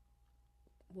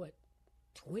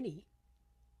 20,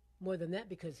 more than that,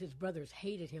 because his brothers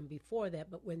hated him before that.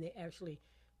 But when they actually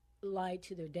lied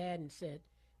to their dad and said,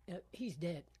 he's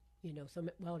dead, some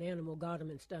wild animal got him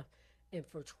and stuff. And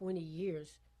for 20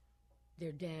 years,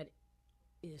 their dad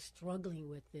is struggling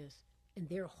with this. And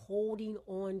they're holding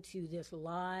on to this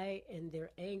lie and their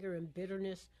anger and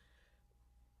bitterness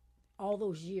all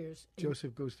those years.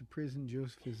 Joseph goes to prison.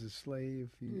 Joseph is a slave.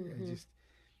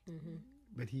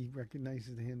 But he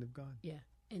recognizes the hand of God. Yeah.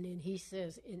 And then he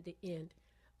says in the end,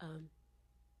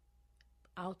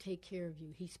 I'll take care of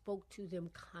you. He spoke to them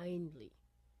kindly.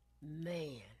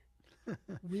 Man,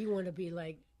 we want to be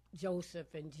like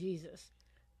Joseph and Jesus.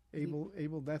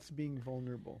 Abel, that's being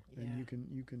vulnerable, and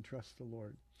you can trust the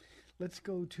Lord. Let's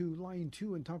go to line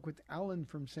 2 and talk with Alan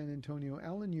from San Antonio.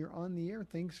 Alan, you're on the air.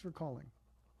 Thanks for calling.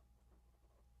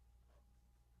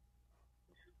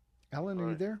 Alan, are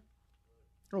you there?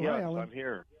 Oh, yes, hi, Alan. I'm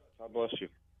here. God bless you.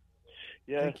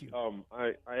 Yes, Thank you.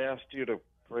 I asked you to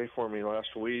pray for me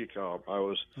last week. I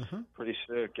was pretty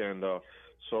sick, and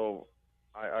so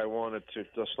I wanted to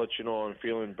just let you know I'm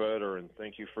feeling better, and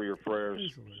thank you for your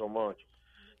prayers so much.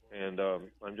 And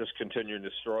I'm just continuing to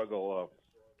struggle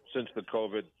since the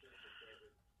COVID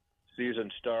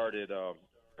season started.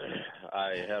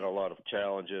 I had a lot of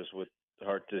challenges with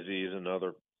heart disease and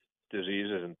other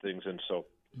diseases and things, and so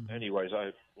anyways,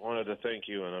 I wanted to thank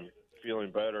you, and I'm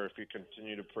feeling better. If you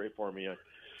continue to pray for me,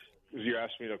 you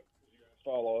asked me to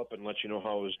follow up and let you know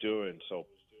how I was doing, so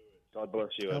God bless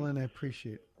you. Alan, I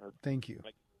appreciate it. Thank you.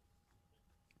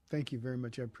 Thank you very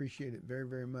much. I appreciate it very,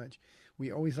 very much.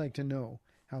 We always like to know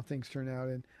how things turn out,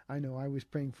 and I know I was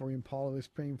praying for you, and Paula was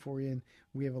praying for you, and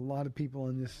we have a lot of people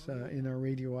in this in our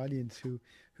radio audience who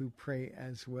pray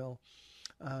as well.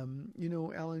 You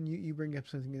know, Alan, you bring up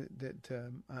something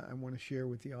that I want to share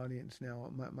with the audience now.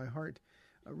 My heart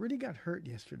really got hurt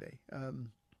yesterday.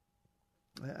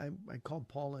 I called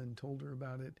Paula and told her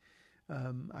about it.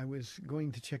 I was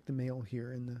going to check the mail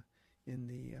here in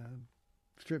the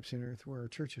strip center where our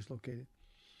church is located,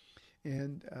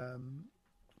 and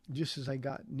just as I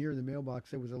got near the mailbox,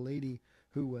 there was a lady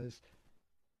who was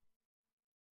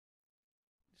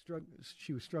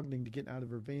struggling to get out of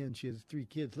her van. She has 3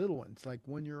 kids, little ones, like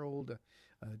 1-year-old, a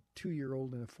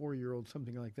 2-year-old, and a 4-year-old,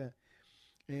 something like that.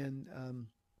 And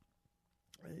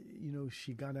you know,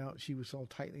 she got out. She was all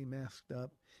tightly masked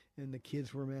up, and the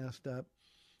kids were masked up.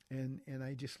 And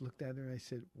I just looked at her and I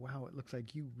said, "Wow, it looks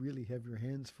like you really have your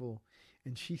hands full."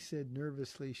 And she said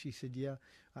nervously, she said, "Yeah,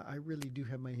 I really do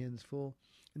have my hands full."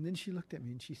 And then she looked at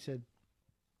me and she said,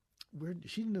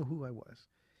 she didn't know who I was.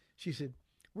 She said,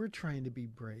 "We're trying to be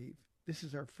brave. This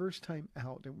is our first time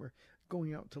out, and we're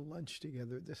going out to lunch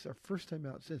together. This is our first time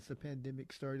out since the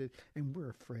pandemic started, and we're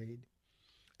afraid."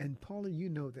 And Paula, you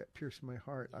know, that pierced my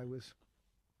heart. I was,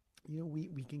 you know,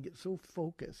 we can get so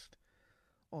focused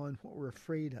on what we're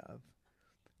afraid of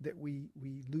that we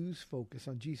lose focus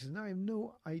on Jesus. And I have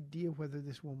no idea whether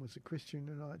this one was a Christian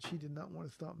or not. She did not want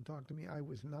to stop and talk to me. I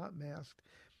was not masked.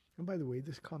 And by the way,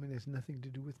 this comment has nothing to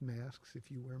do with masks.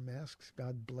 If you wear masks,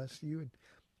 God bless you. And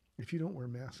if you don't wear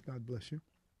masks, God bless you.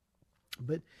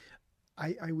 But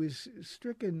I was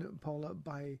stricken, Paula,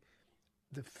 by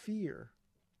the fear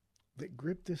that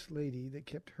gripped this lady, that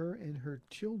kept her and her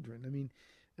children. I mean,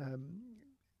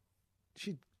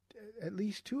 she, at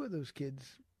least 2 of those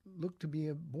kids looked to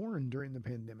be born during the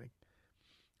pandemic,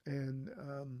 and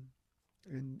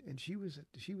she was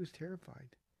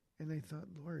terrified. And I thought,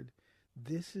 Lord,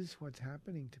 this is what's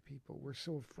happening to people. We're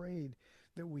so afraid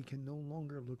that we can no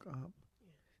longer look up.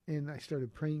 Yeah. And I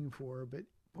started praying for her, but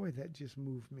boy, that just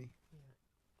moved me. Yeah.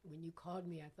 When you called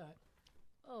me, I thought,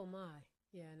 oh my,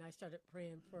 yeah, and I started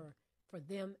praying for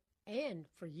them and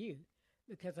for you,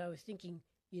 because I was thinking,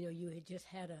 you know, you had just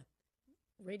had a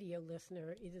radio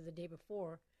listener either the day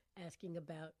before asking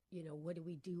about, you know, what do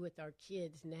we do with our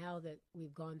kids now that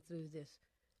we've gone through this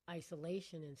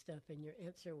isolation and stuff, and your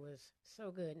answer was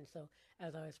so good. And so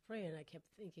as I was praying, I kept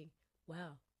thinking,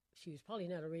 wow, she was probably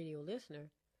not a radio listener,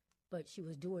 but she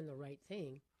was doing the right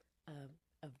thing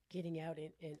of getting out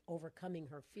and overcoming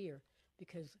her fear,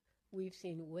 because we've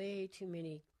seen way too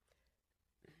many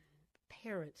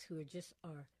parents who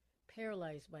are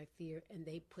paralyzed by fear, and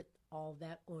they put all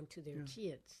that onto their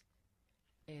kids,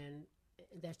 and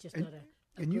that's just not a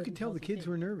and you could tell the kids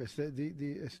thing. were nervous.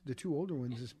 The 2 older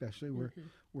ones especially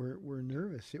were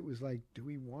nervous. It was like, do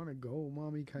we want to go,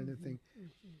 Mommy, kind of thing.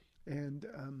 And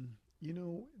you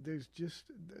know, there's just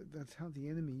that's how the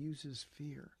enemy uses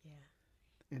fear.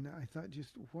 Yeah. And I thought,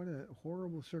 just what a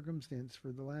horrible circumstance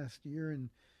for the last year and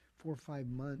 4 or 5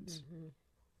 months.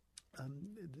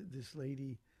 This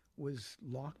lady was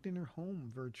locked in her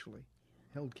home virtually,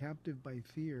 held captive by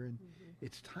fear. And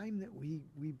it's time that we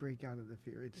break out of the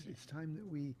fear. It's time that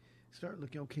we start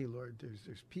looking, okay, Lord,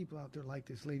 there's people out there like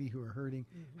this lady who are hurting.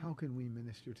 How can we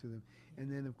minister to them? And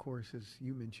then, of course, as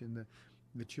you mentioned,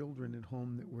 the children at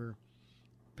home that we're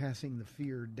passing the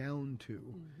fear down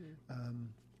to.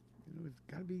 You know, it's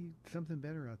got to be something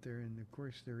better out there, and of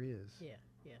course there is. Yeah.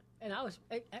 And I was,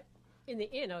 in the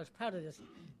end, I was proud of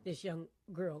this young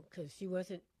girl, because she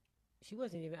wasn't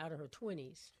even out of her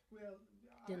 20s. Well,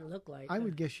 didn't look like. I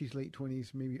would guess she's late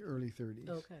 20s, maybe early 30s.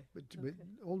 Okay. But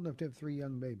old enough to have 3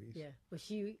 young babies. Yeah. Well,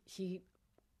 she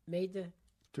made the...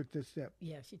 Took the step.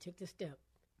 Yeah, she took the step.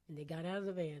 And they got out of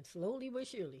the van. Slowly but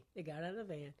surely, they got out of the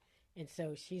van. And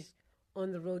so she's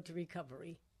on the road to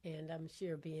recovery. And I'm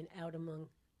sure being out among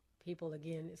people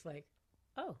again, it's like,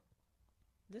 oh,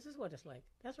 this is what it's like.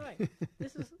 That's right.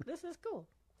 This is cool.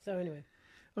 So anyway.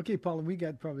 Okay, Paula, we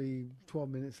got probably 12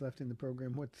 minutes left in the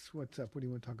program. What's up? What do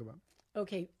you want to talk about?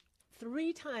 Okay,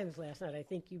 3 times last night I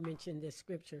think you mentioned this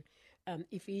scripture,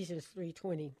 Ephesians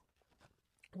 3:20,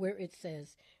 where it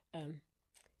says,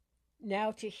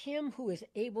 now to him who is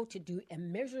able to do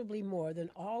immeasurably more than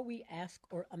all we ask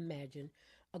or imagine,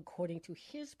 according to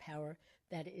his power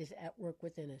that is at work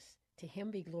within us. To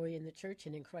him be glory in the church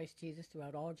and in Christ Jesus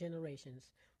throughout all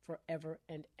generations, forever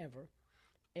and ever.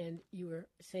 And you were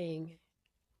saying,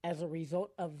 as a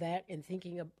result of that and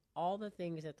thinking of all the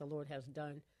things that the Lord has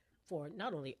done for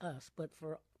not only us, but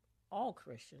for all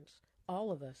Christians,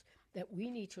 all of us, that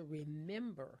we need to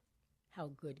remember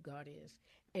how good God is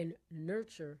and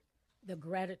nurture the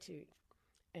gratitude.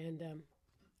 And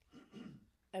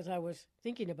as I was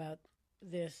thinking about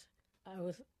this, I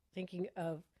was thinking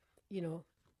of,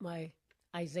 my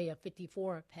Isaiah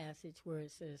 54 passage where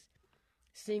it says,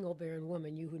 sing, O barren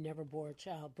woman, you who never bore a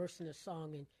child, burst into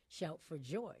song and shout for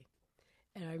joy.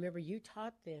 And I remember you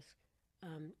taught this,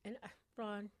 and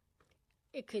Ron,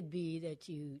 it could be that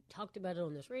you talked about it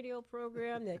on this radio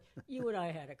program, that you and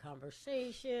I had a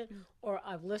conversation, or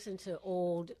I've listened to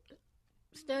old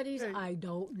studies. Hey, I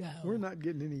don't know. We're not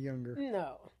getting any younger.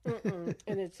 No.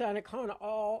 And it sounded kind of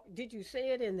all, did you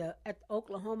say it at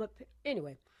Oklahoma?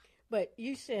 Anyway, but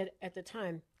you said at the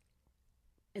time,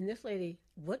 and this lady,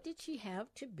 what did she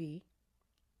have to be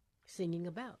singing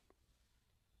about?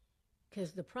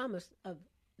 Because the promise of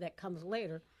that comes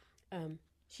later,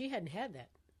 she hadn't had that.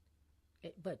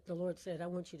 But the Lord said, I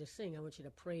want you to sing. I want you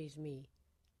to praise me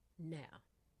now,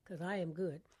 because I am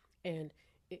good. And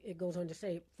it goes on to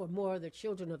say, for more of the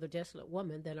children of the desolate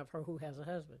woman than of her who has a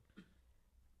husband.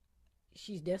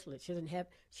 She's desolate. She doesn't have.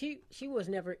 She was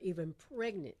never even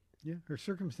pregnant. Yeah, her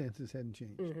circumstances hadn't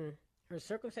changed. Mm-hmm. Her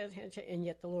circumstances hadn't changed, and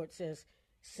yet the Lord says,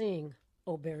 sing,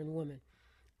 O barren woman.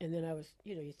 And then I was,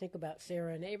 you think about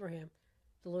Sarah and Abraham.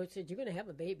 The Lord said, you're going to have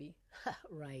a baby.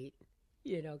 Right.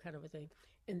 Kind of a thing.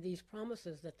 And these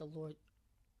promises that the Lord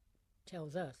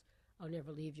tells us, I'll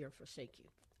never leave you or forsake you.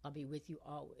 I'll be with you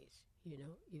always,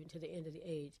 even to the end of the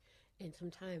age. And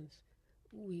sometimes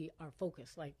our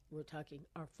focus, like we're talking,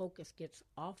 our focus gets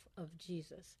off of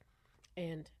Jesus.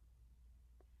 And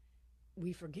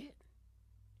we forget.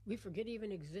 We forget he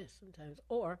even exists sometimes.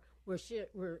 Or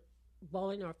we're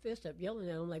balling our fist up, yelling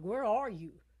at him like, where are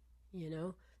you?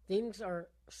 Things are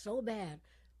so bad.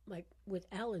 Like with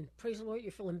Alan, praise the Lord,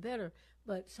 you're feeling better.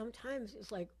 But sometimes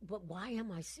it's like, but why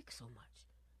am I sick so much?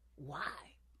 Why?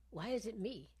 Why is it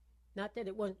me? Not that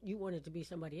it wasn't you wanted to be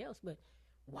somebody else, but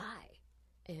why?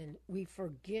 And we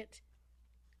forget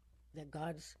that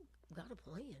God's got a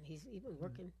plan. He's even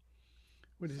working.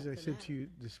 What as I said to you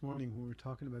this morning when we were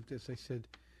talking about this, I said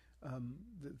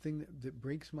the thing that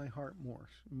breaks my heart more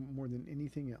than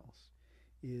anything else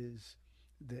is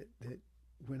that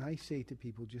when I say to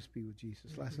people, just be with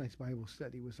Jesus. Mm-hmm. Last night's Bible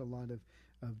study was a lot of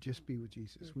just be with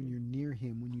Jesus. Mm-hmm. When you're near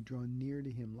him, when you draw near to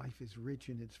him, life is rich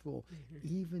and it's full,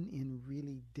 even in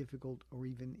really difficult or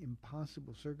even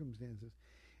impossible circumstances.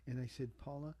 And I said,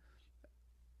 Paula,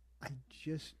 I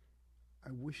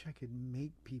wish I could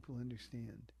make people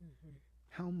understand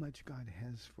how much God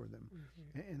has for them.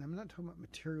 And I'm not talking about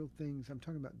material things. I'm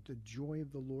talking about the joy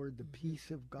of the Lord, the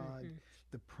peace of God,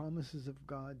 the promises of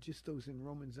God. Just those in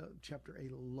Romans chapter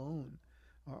 8 alone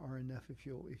are enough if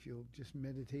you'll just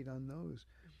meditate on those.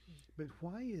 But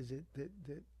why is it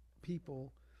that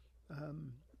people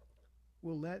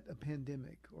will let a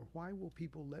pandemic, or why will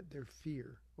people let their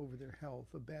fear over their health,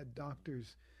 a bad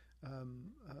doctor's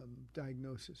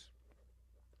diagnosis,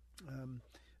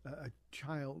 a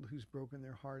child who's broken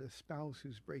their heart, a spouse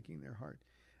who's breaking their heart,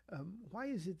 why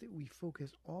is it that we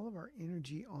focus all of our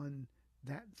energy on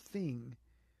that thing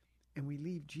and we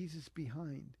leave Jesus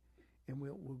behind? And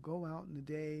we'll go out in the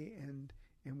day and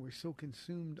we're so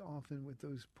consumed often with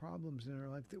those problems in our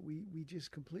life that we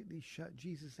just completely shut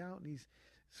Jesus out, and he's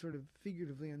sort of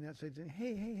figuratively on that side saying,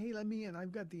 hey, let me in.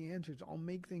 I've got the answers. I'll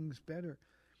make things better.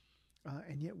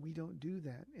 And yet we don't do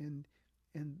that. And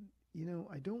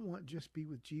I don't want just be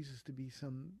with Jesus to be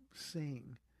some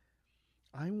saying.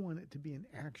 I want it to be an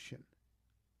action,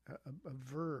 a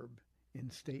verb in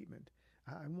statement.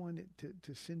 I want it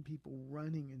to send people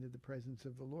running into the presence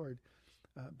of the Lord,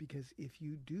 because if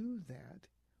you do that,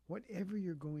 whatever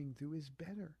you're going through is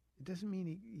better. It doesn't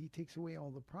mean he takes away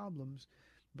all the problems,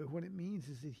 but what it means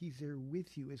is that he's there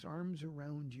with you, his arms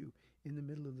around you in the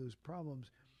middle of those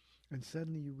problems. And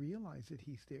suddenly you realize that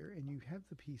he's there, and you have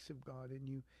the peace of God, and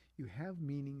you have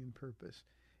meaning and purpose.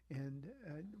 And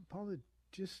Paula,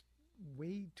 just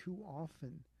way too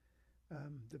often,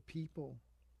 the people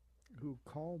who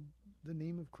call the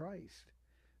name of Christ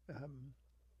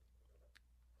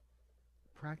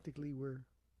practically were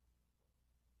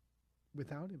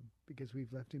without him because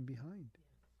we've left him behind.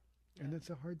 Yeah. And that's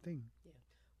a hard thing. Yeah.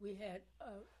 We had,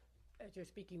 as you're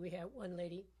speaking, we had one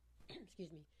lady, excuse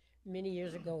me, many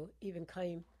years ago,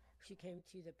 she came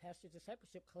to the pastor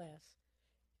discipleship class,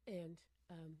 and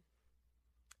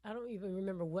I don't even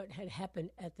remember what had happened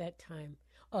at that time.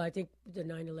 Oh, I think the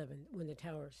 9/11, when the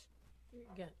towers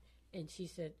got, and she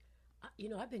said,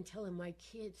 I've been telling my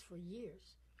kids for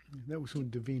years. That was when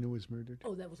Davina was murdered.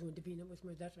 Oh, that was when Davina was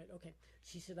murdered. That's right. Okay.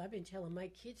 She said, I've been telling my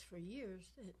kids for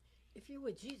years that if you're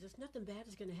with Jesus, nothing bad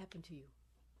is going to happen to you.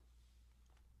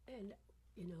 And,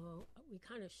 we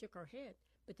kind of shook our head.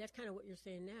 But that's kind of what you're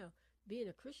saying now. Being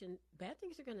a Christian, bad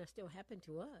things are going to still happen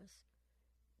to us.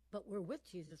 But we're with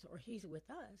Jesus, or he's with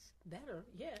us. Better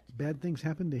yet. Bad things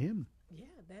happened to him.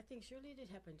 Yeah, bad things surely did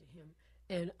happen to him.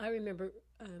 And I remember,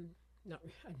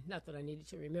 not that I needed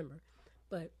to remember,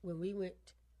 but when we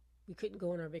couldn't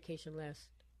go on our vacation last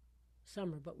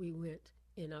summer, but we went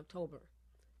in October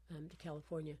to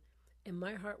California. And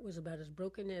my heart was about as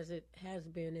broken as it has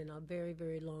been in a very,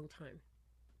 very long time.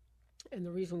 And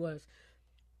the reason was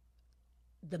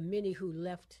the many who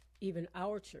left even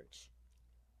our church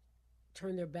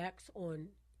turned their backs on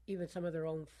even some of their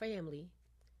own family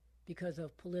because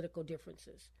of political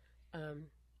differences.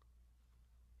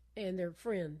 And their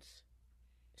friends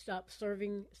stopped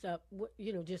serving,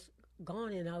 just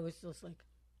gone. And I was just like,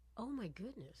 oh my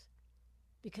goodness,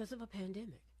 because of a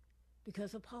pandemic,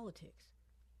 because of politics.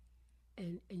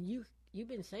 And you've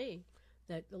been saying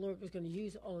that the Lord was going to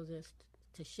use all of this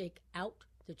to shake out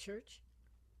the church.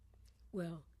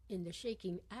 Well, in the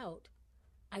shaking out,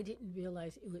 I didn't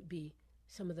realize it would be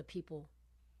some of the people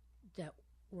that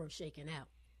were shaken out.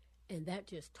 And that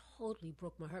just totally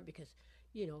broke my heart because,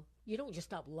 you don't just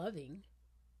stop loving.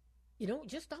 You don't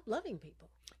just stop loving people.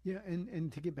 Yeah,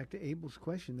 and to get back to Abel's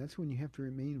question, that's when you have to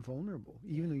remain vulnerable.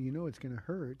 Even though you know it's going to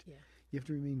hurt, you have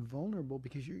to remain vulnerable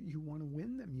because you want to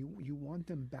win them. You want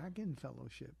them back in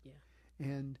fellowship. Yeah.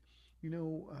 And,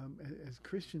 as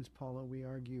Christians, Paula, we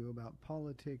argue about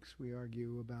politics. We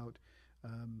argue about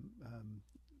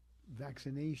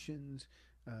vaccinations,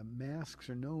 masks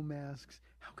or no masks.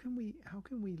 How can we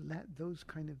let those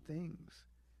kind of things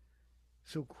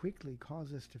so quickly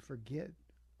cause us to forget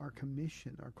our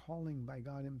commission, our calling by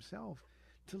God himself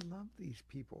to love these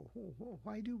people?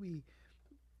 Why do we,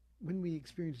 when we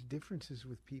experience differences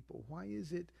with people, why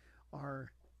is it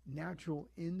our natural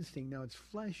instinct, now it's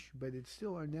flesh, but it's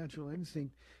still our natural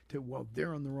instinct to,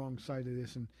 they're on the wrong side of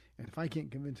this, and if I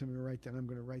can't convince them to write that, I'm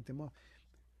going to write them off.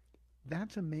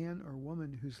 That's a man or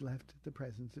woman who's left the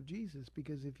presence of Jesus,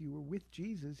 because if you were with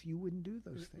Jesus, you wouldn't do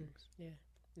those things.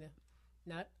 Yeah.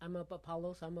 Not, I'm of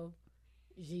Apollos, I'm of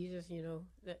Jesus,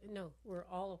 no, we're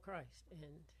all of Christ. And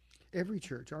every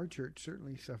church, our church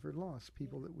certainly suffered loss.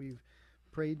 People that we've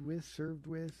prayed with, served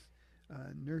with,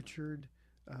 nurtured,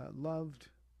 loved,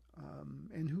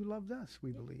 and who loved us,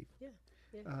 we believe.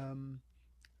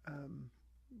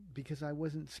 Because I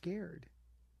wasn't scared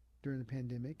during the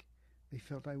pandemic. They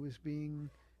felt I was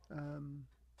being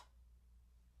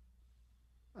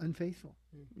unfaithful.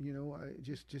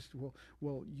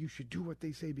 You should do what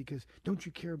they say because don't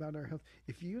you care about our health?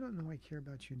 If you don't know I care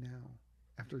about you now,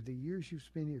 after the years you've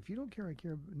spent here, if you don't care I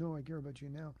care about you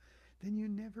now, then you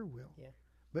never will. Yeah.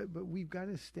 But we've got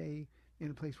to stay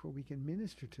in a place where we can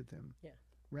minister to them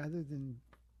rather than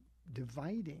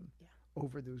dividing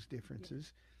over those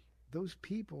differences. Those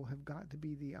people have got to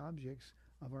be the objects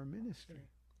of our ministry.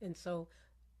 Yeah. And so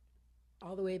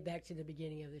all the way back to the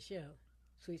beginning of the show,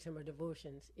 Sweet Summer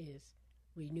Devotions is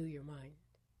renew your mind.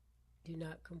 Do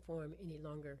not conform any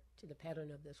longer to the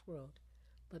pattern of this world,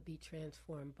 but be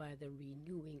transformed by the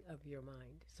renewing of your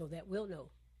mind, so that we'll know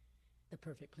the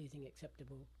perfect, pleasing,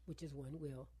 acceptable, which is one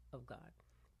will of God.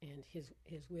 And his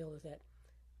will is that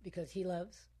because he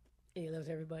loves, and he loves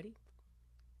everybody,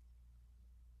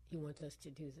 he wants us to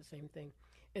do the same thing.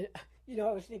 And,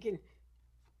 I was thinking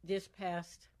this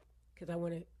past, because I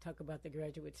want to talk about the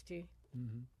graduates too.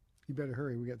 Mm-hmm. You better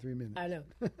hurry. We got 3 minutes. I know.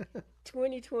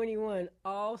 2021,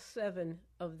 all 7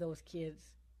 of those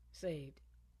kids saved.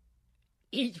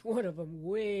 Each one of them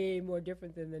way more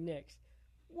different than the next.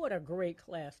 What a great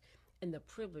class. And the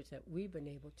privilege that we've been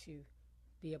able to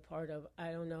be a part of.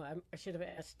 I don't know. I should have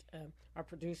asked our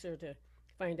producer to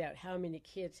find out how many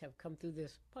kids have come through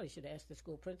this. Probably should have asked the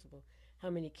school principal how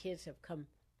many kids have come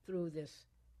through this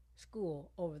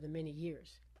school over the many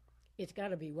years. It's got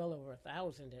to be well over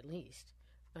 1,000 at least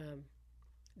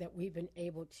that we've been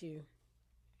able to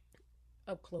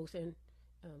up close, and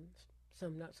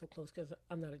some not so close because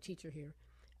I'm not a teacher here.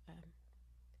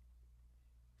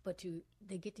 But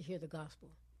they get to hear the gospel.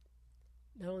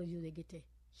 Not only do they get to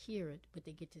hear it, but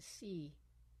they get to see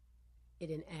it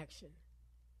in action.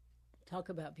 Talk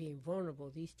about being vulnerable.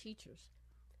 These teachers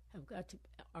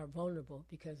are vulnerable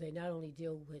because they not only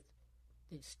deal with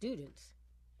the students.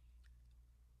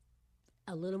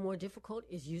 A little more difficult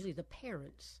is usually the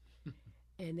parents,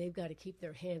 and they've got to keep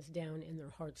their hands down and their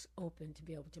hearts open to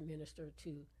be able to minister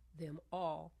to them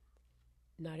all.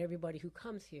 Not everybody who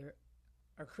comes here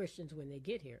are Christians when they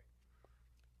get here.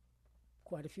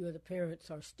 Quite a few of the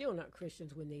parents are still not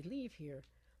Christians when they leave here,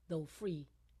 though free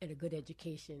and a good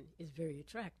education is very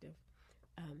attractive.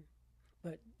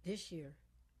 But this year,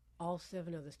 all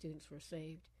 7 of the students were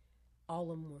saved.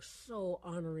 All of them were so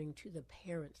honoring to the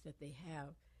parents that they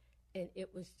have. And it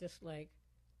was just like,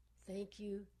 thank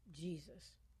you,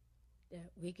 Jesus,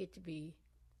 that we get to be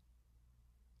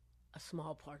a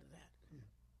small part of that.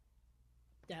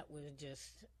 Yeah. That was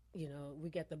just, we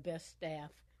got the best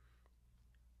staff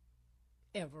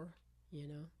ever,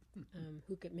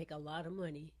 who could make a lot of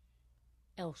money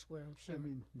elsewhere, I'm sure. I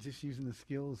mean, just using the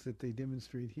skills that they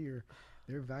demonstrate here,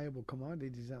 they're valuable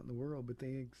commodities out in the world, but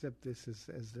they accept this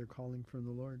as their calling from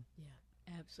the Lord.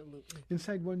 Yeah, absolutely.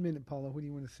 Inside 1 minute, Paula, what do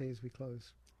you want to say as we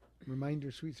close? Reminder,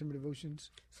 Sweet Summer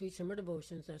Devotions. Sweet Summer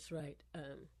Devotions, that's right.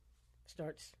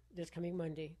 Starts this coming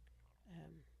Monday.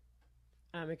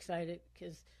 I'm excited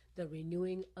because the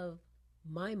renewing of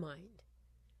my mind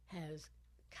has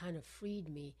kind of freed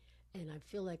me, and I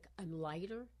feel like I'm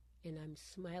lighter and I'm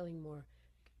smiling more.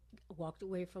 Walked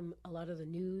away from a lot of the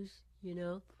news,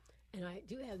 and I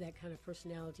do have that kind of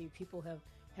personality. People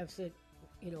have said,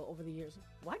 over the years,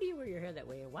 why do you wear your hair that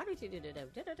way? And why don't you da-da-da?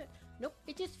 Nope,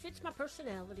 it just fits my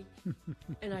personality,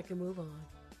 and I can move on.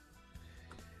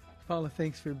 Paula,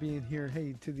 thanks for being here.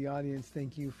 Hey, to the audience,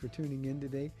 thank you for tuning in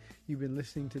today. You've been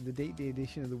listening to the Date Day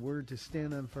edition of The Word to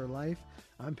Stand On for Life.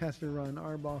 I'm Pastor Ron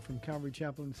Arbaugh from Calvary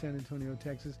Chapel in San Antonio,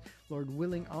 Texas. Lord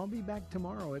willing, I'll be back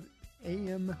tomorrow at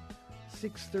AM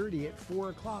 6:30 at 4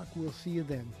 o'clock. We'll see you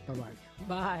then. Bye-bye.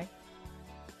 Bye.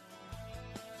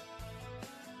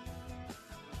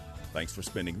 Thanks for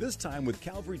spending this time with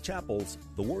Calvary Chapel's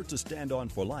The Word to Stand On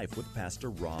for Life with Pastor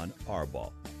Ron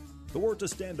Arbaugh. The Word to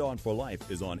Stand On for Life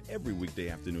is on every weekday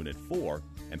afternoon at 4,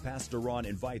 and Pastor Ron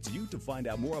invites you to find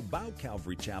out more about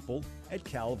Calvary Chapel at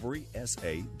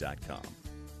calvarysa.com.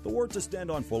 The Word to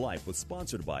Stand On for Life was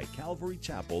sponsored by Calvary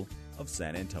Chapel of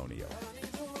San Antonio.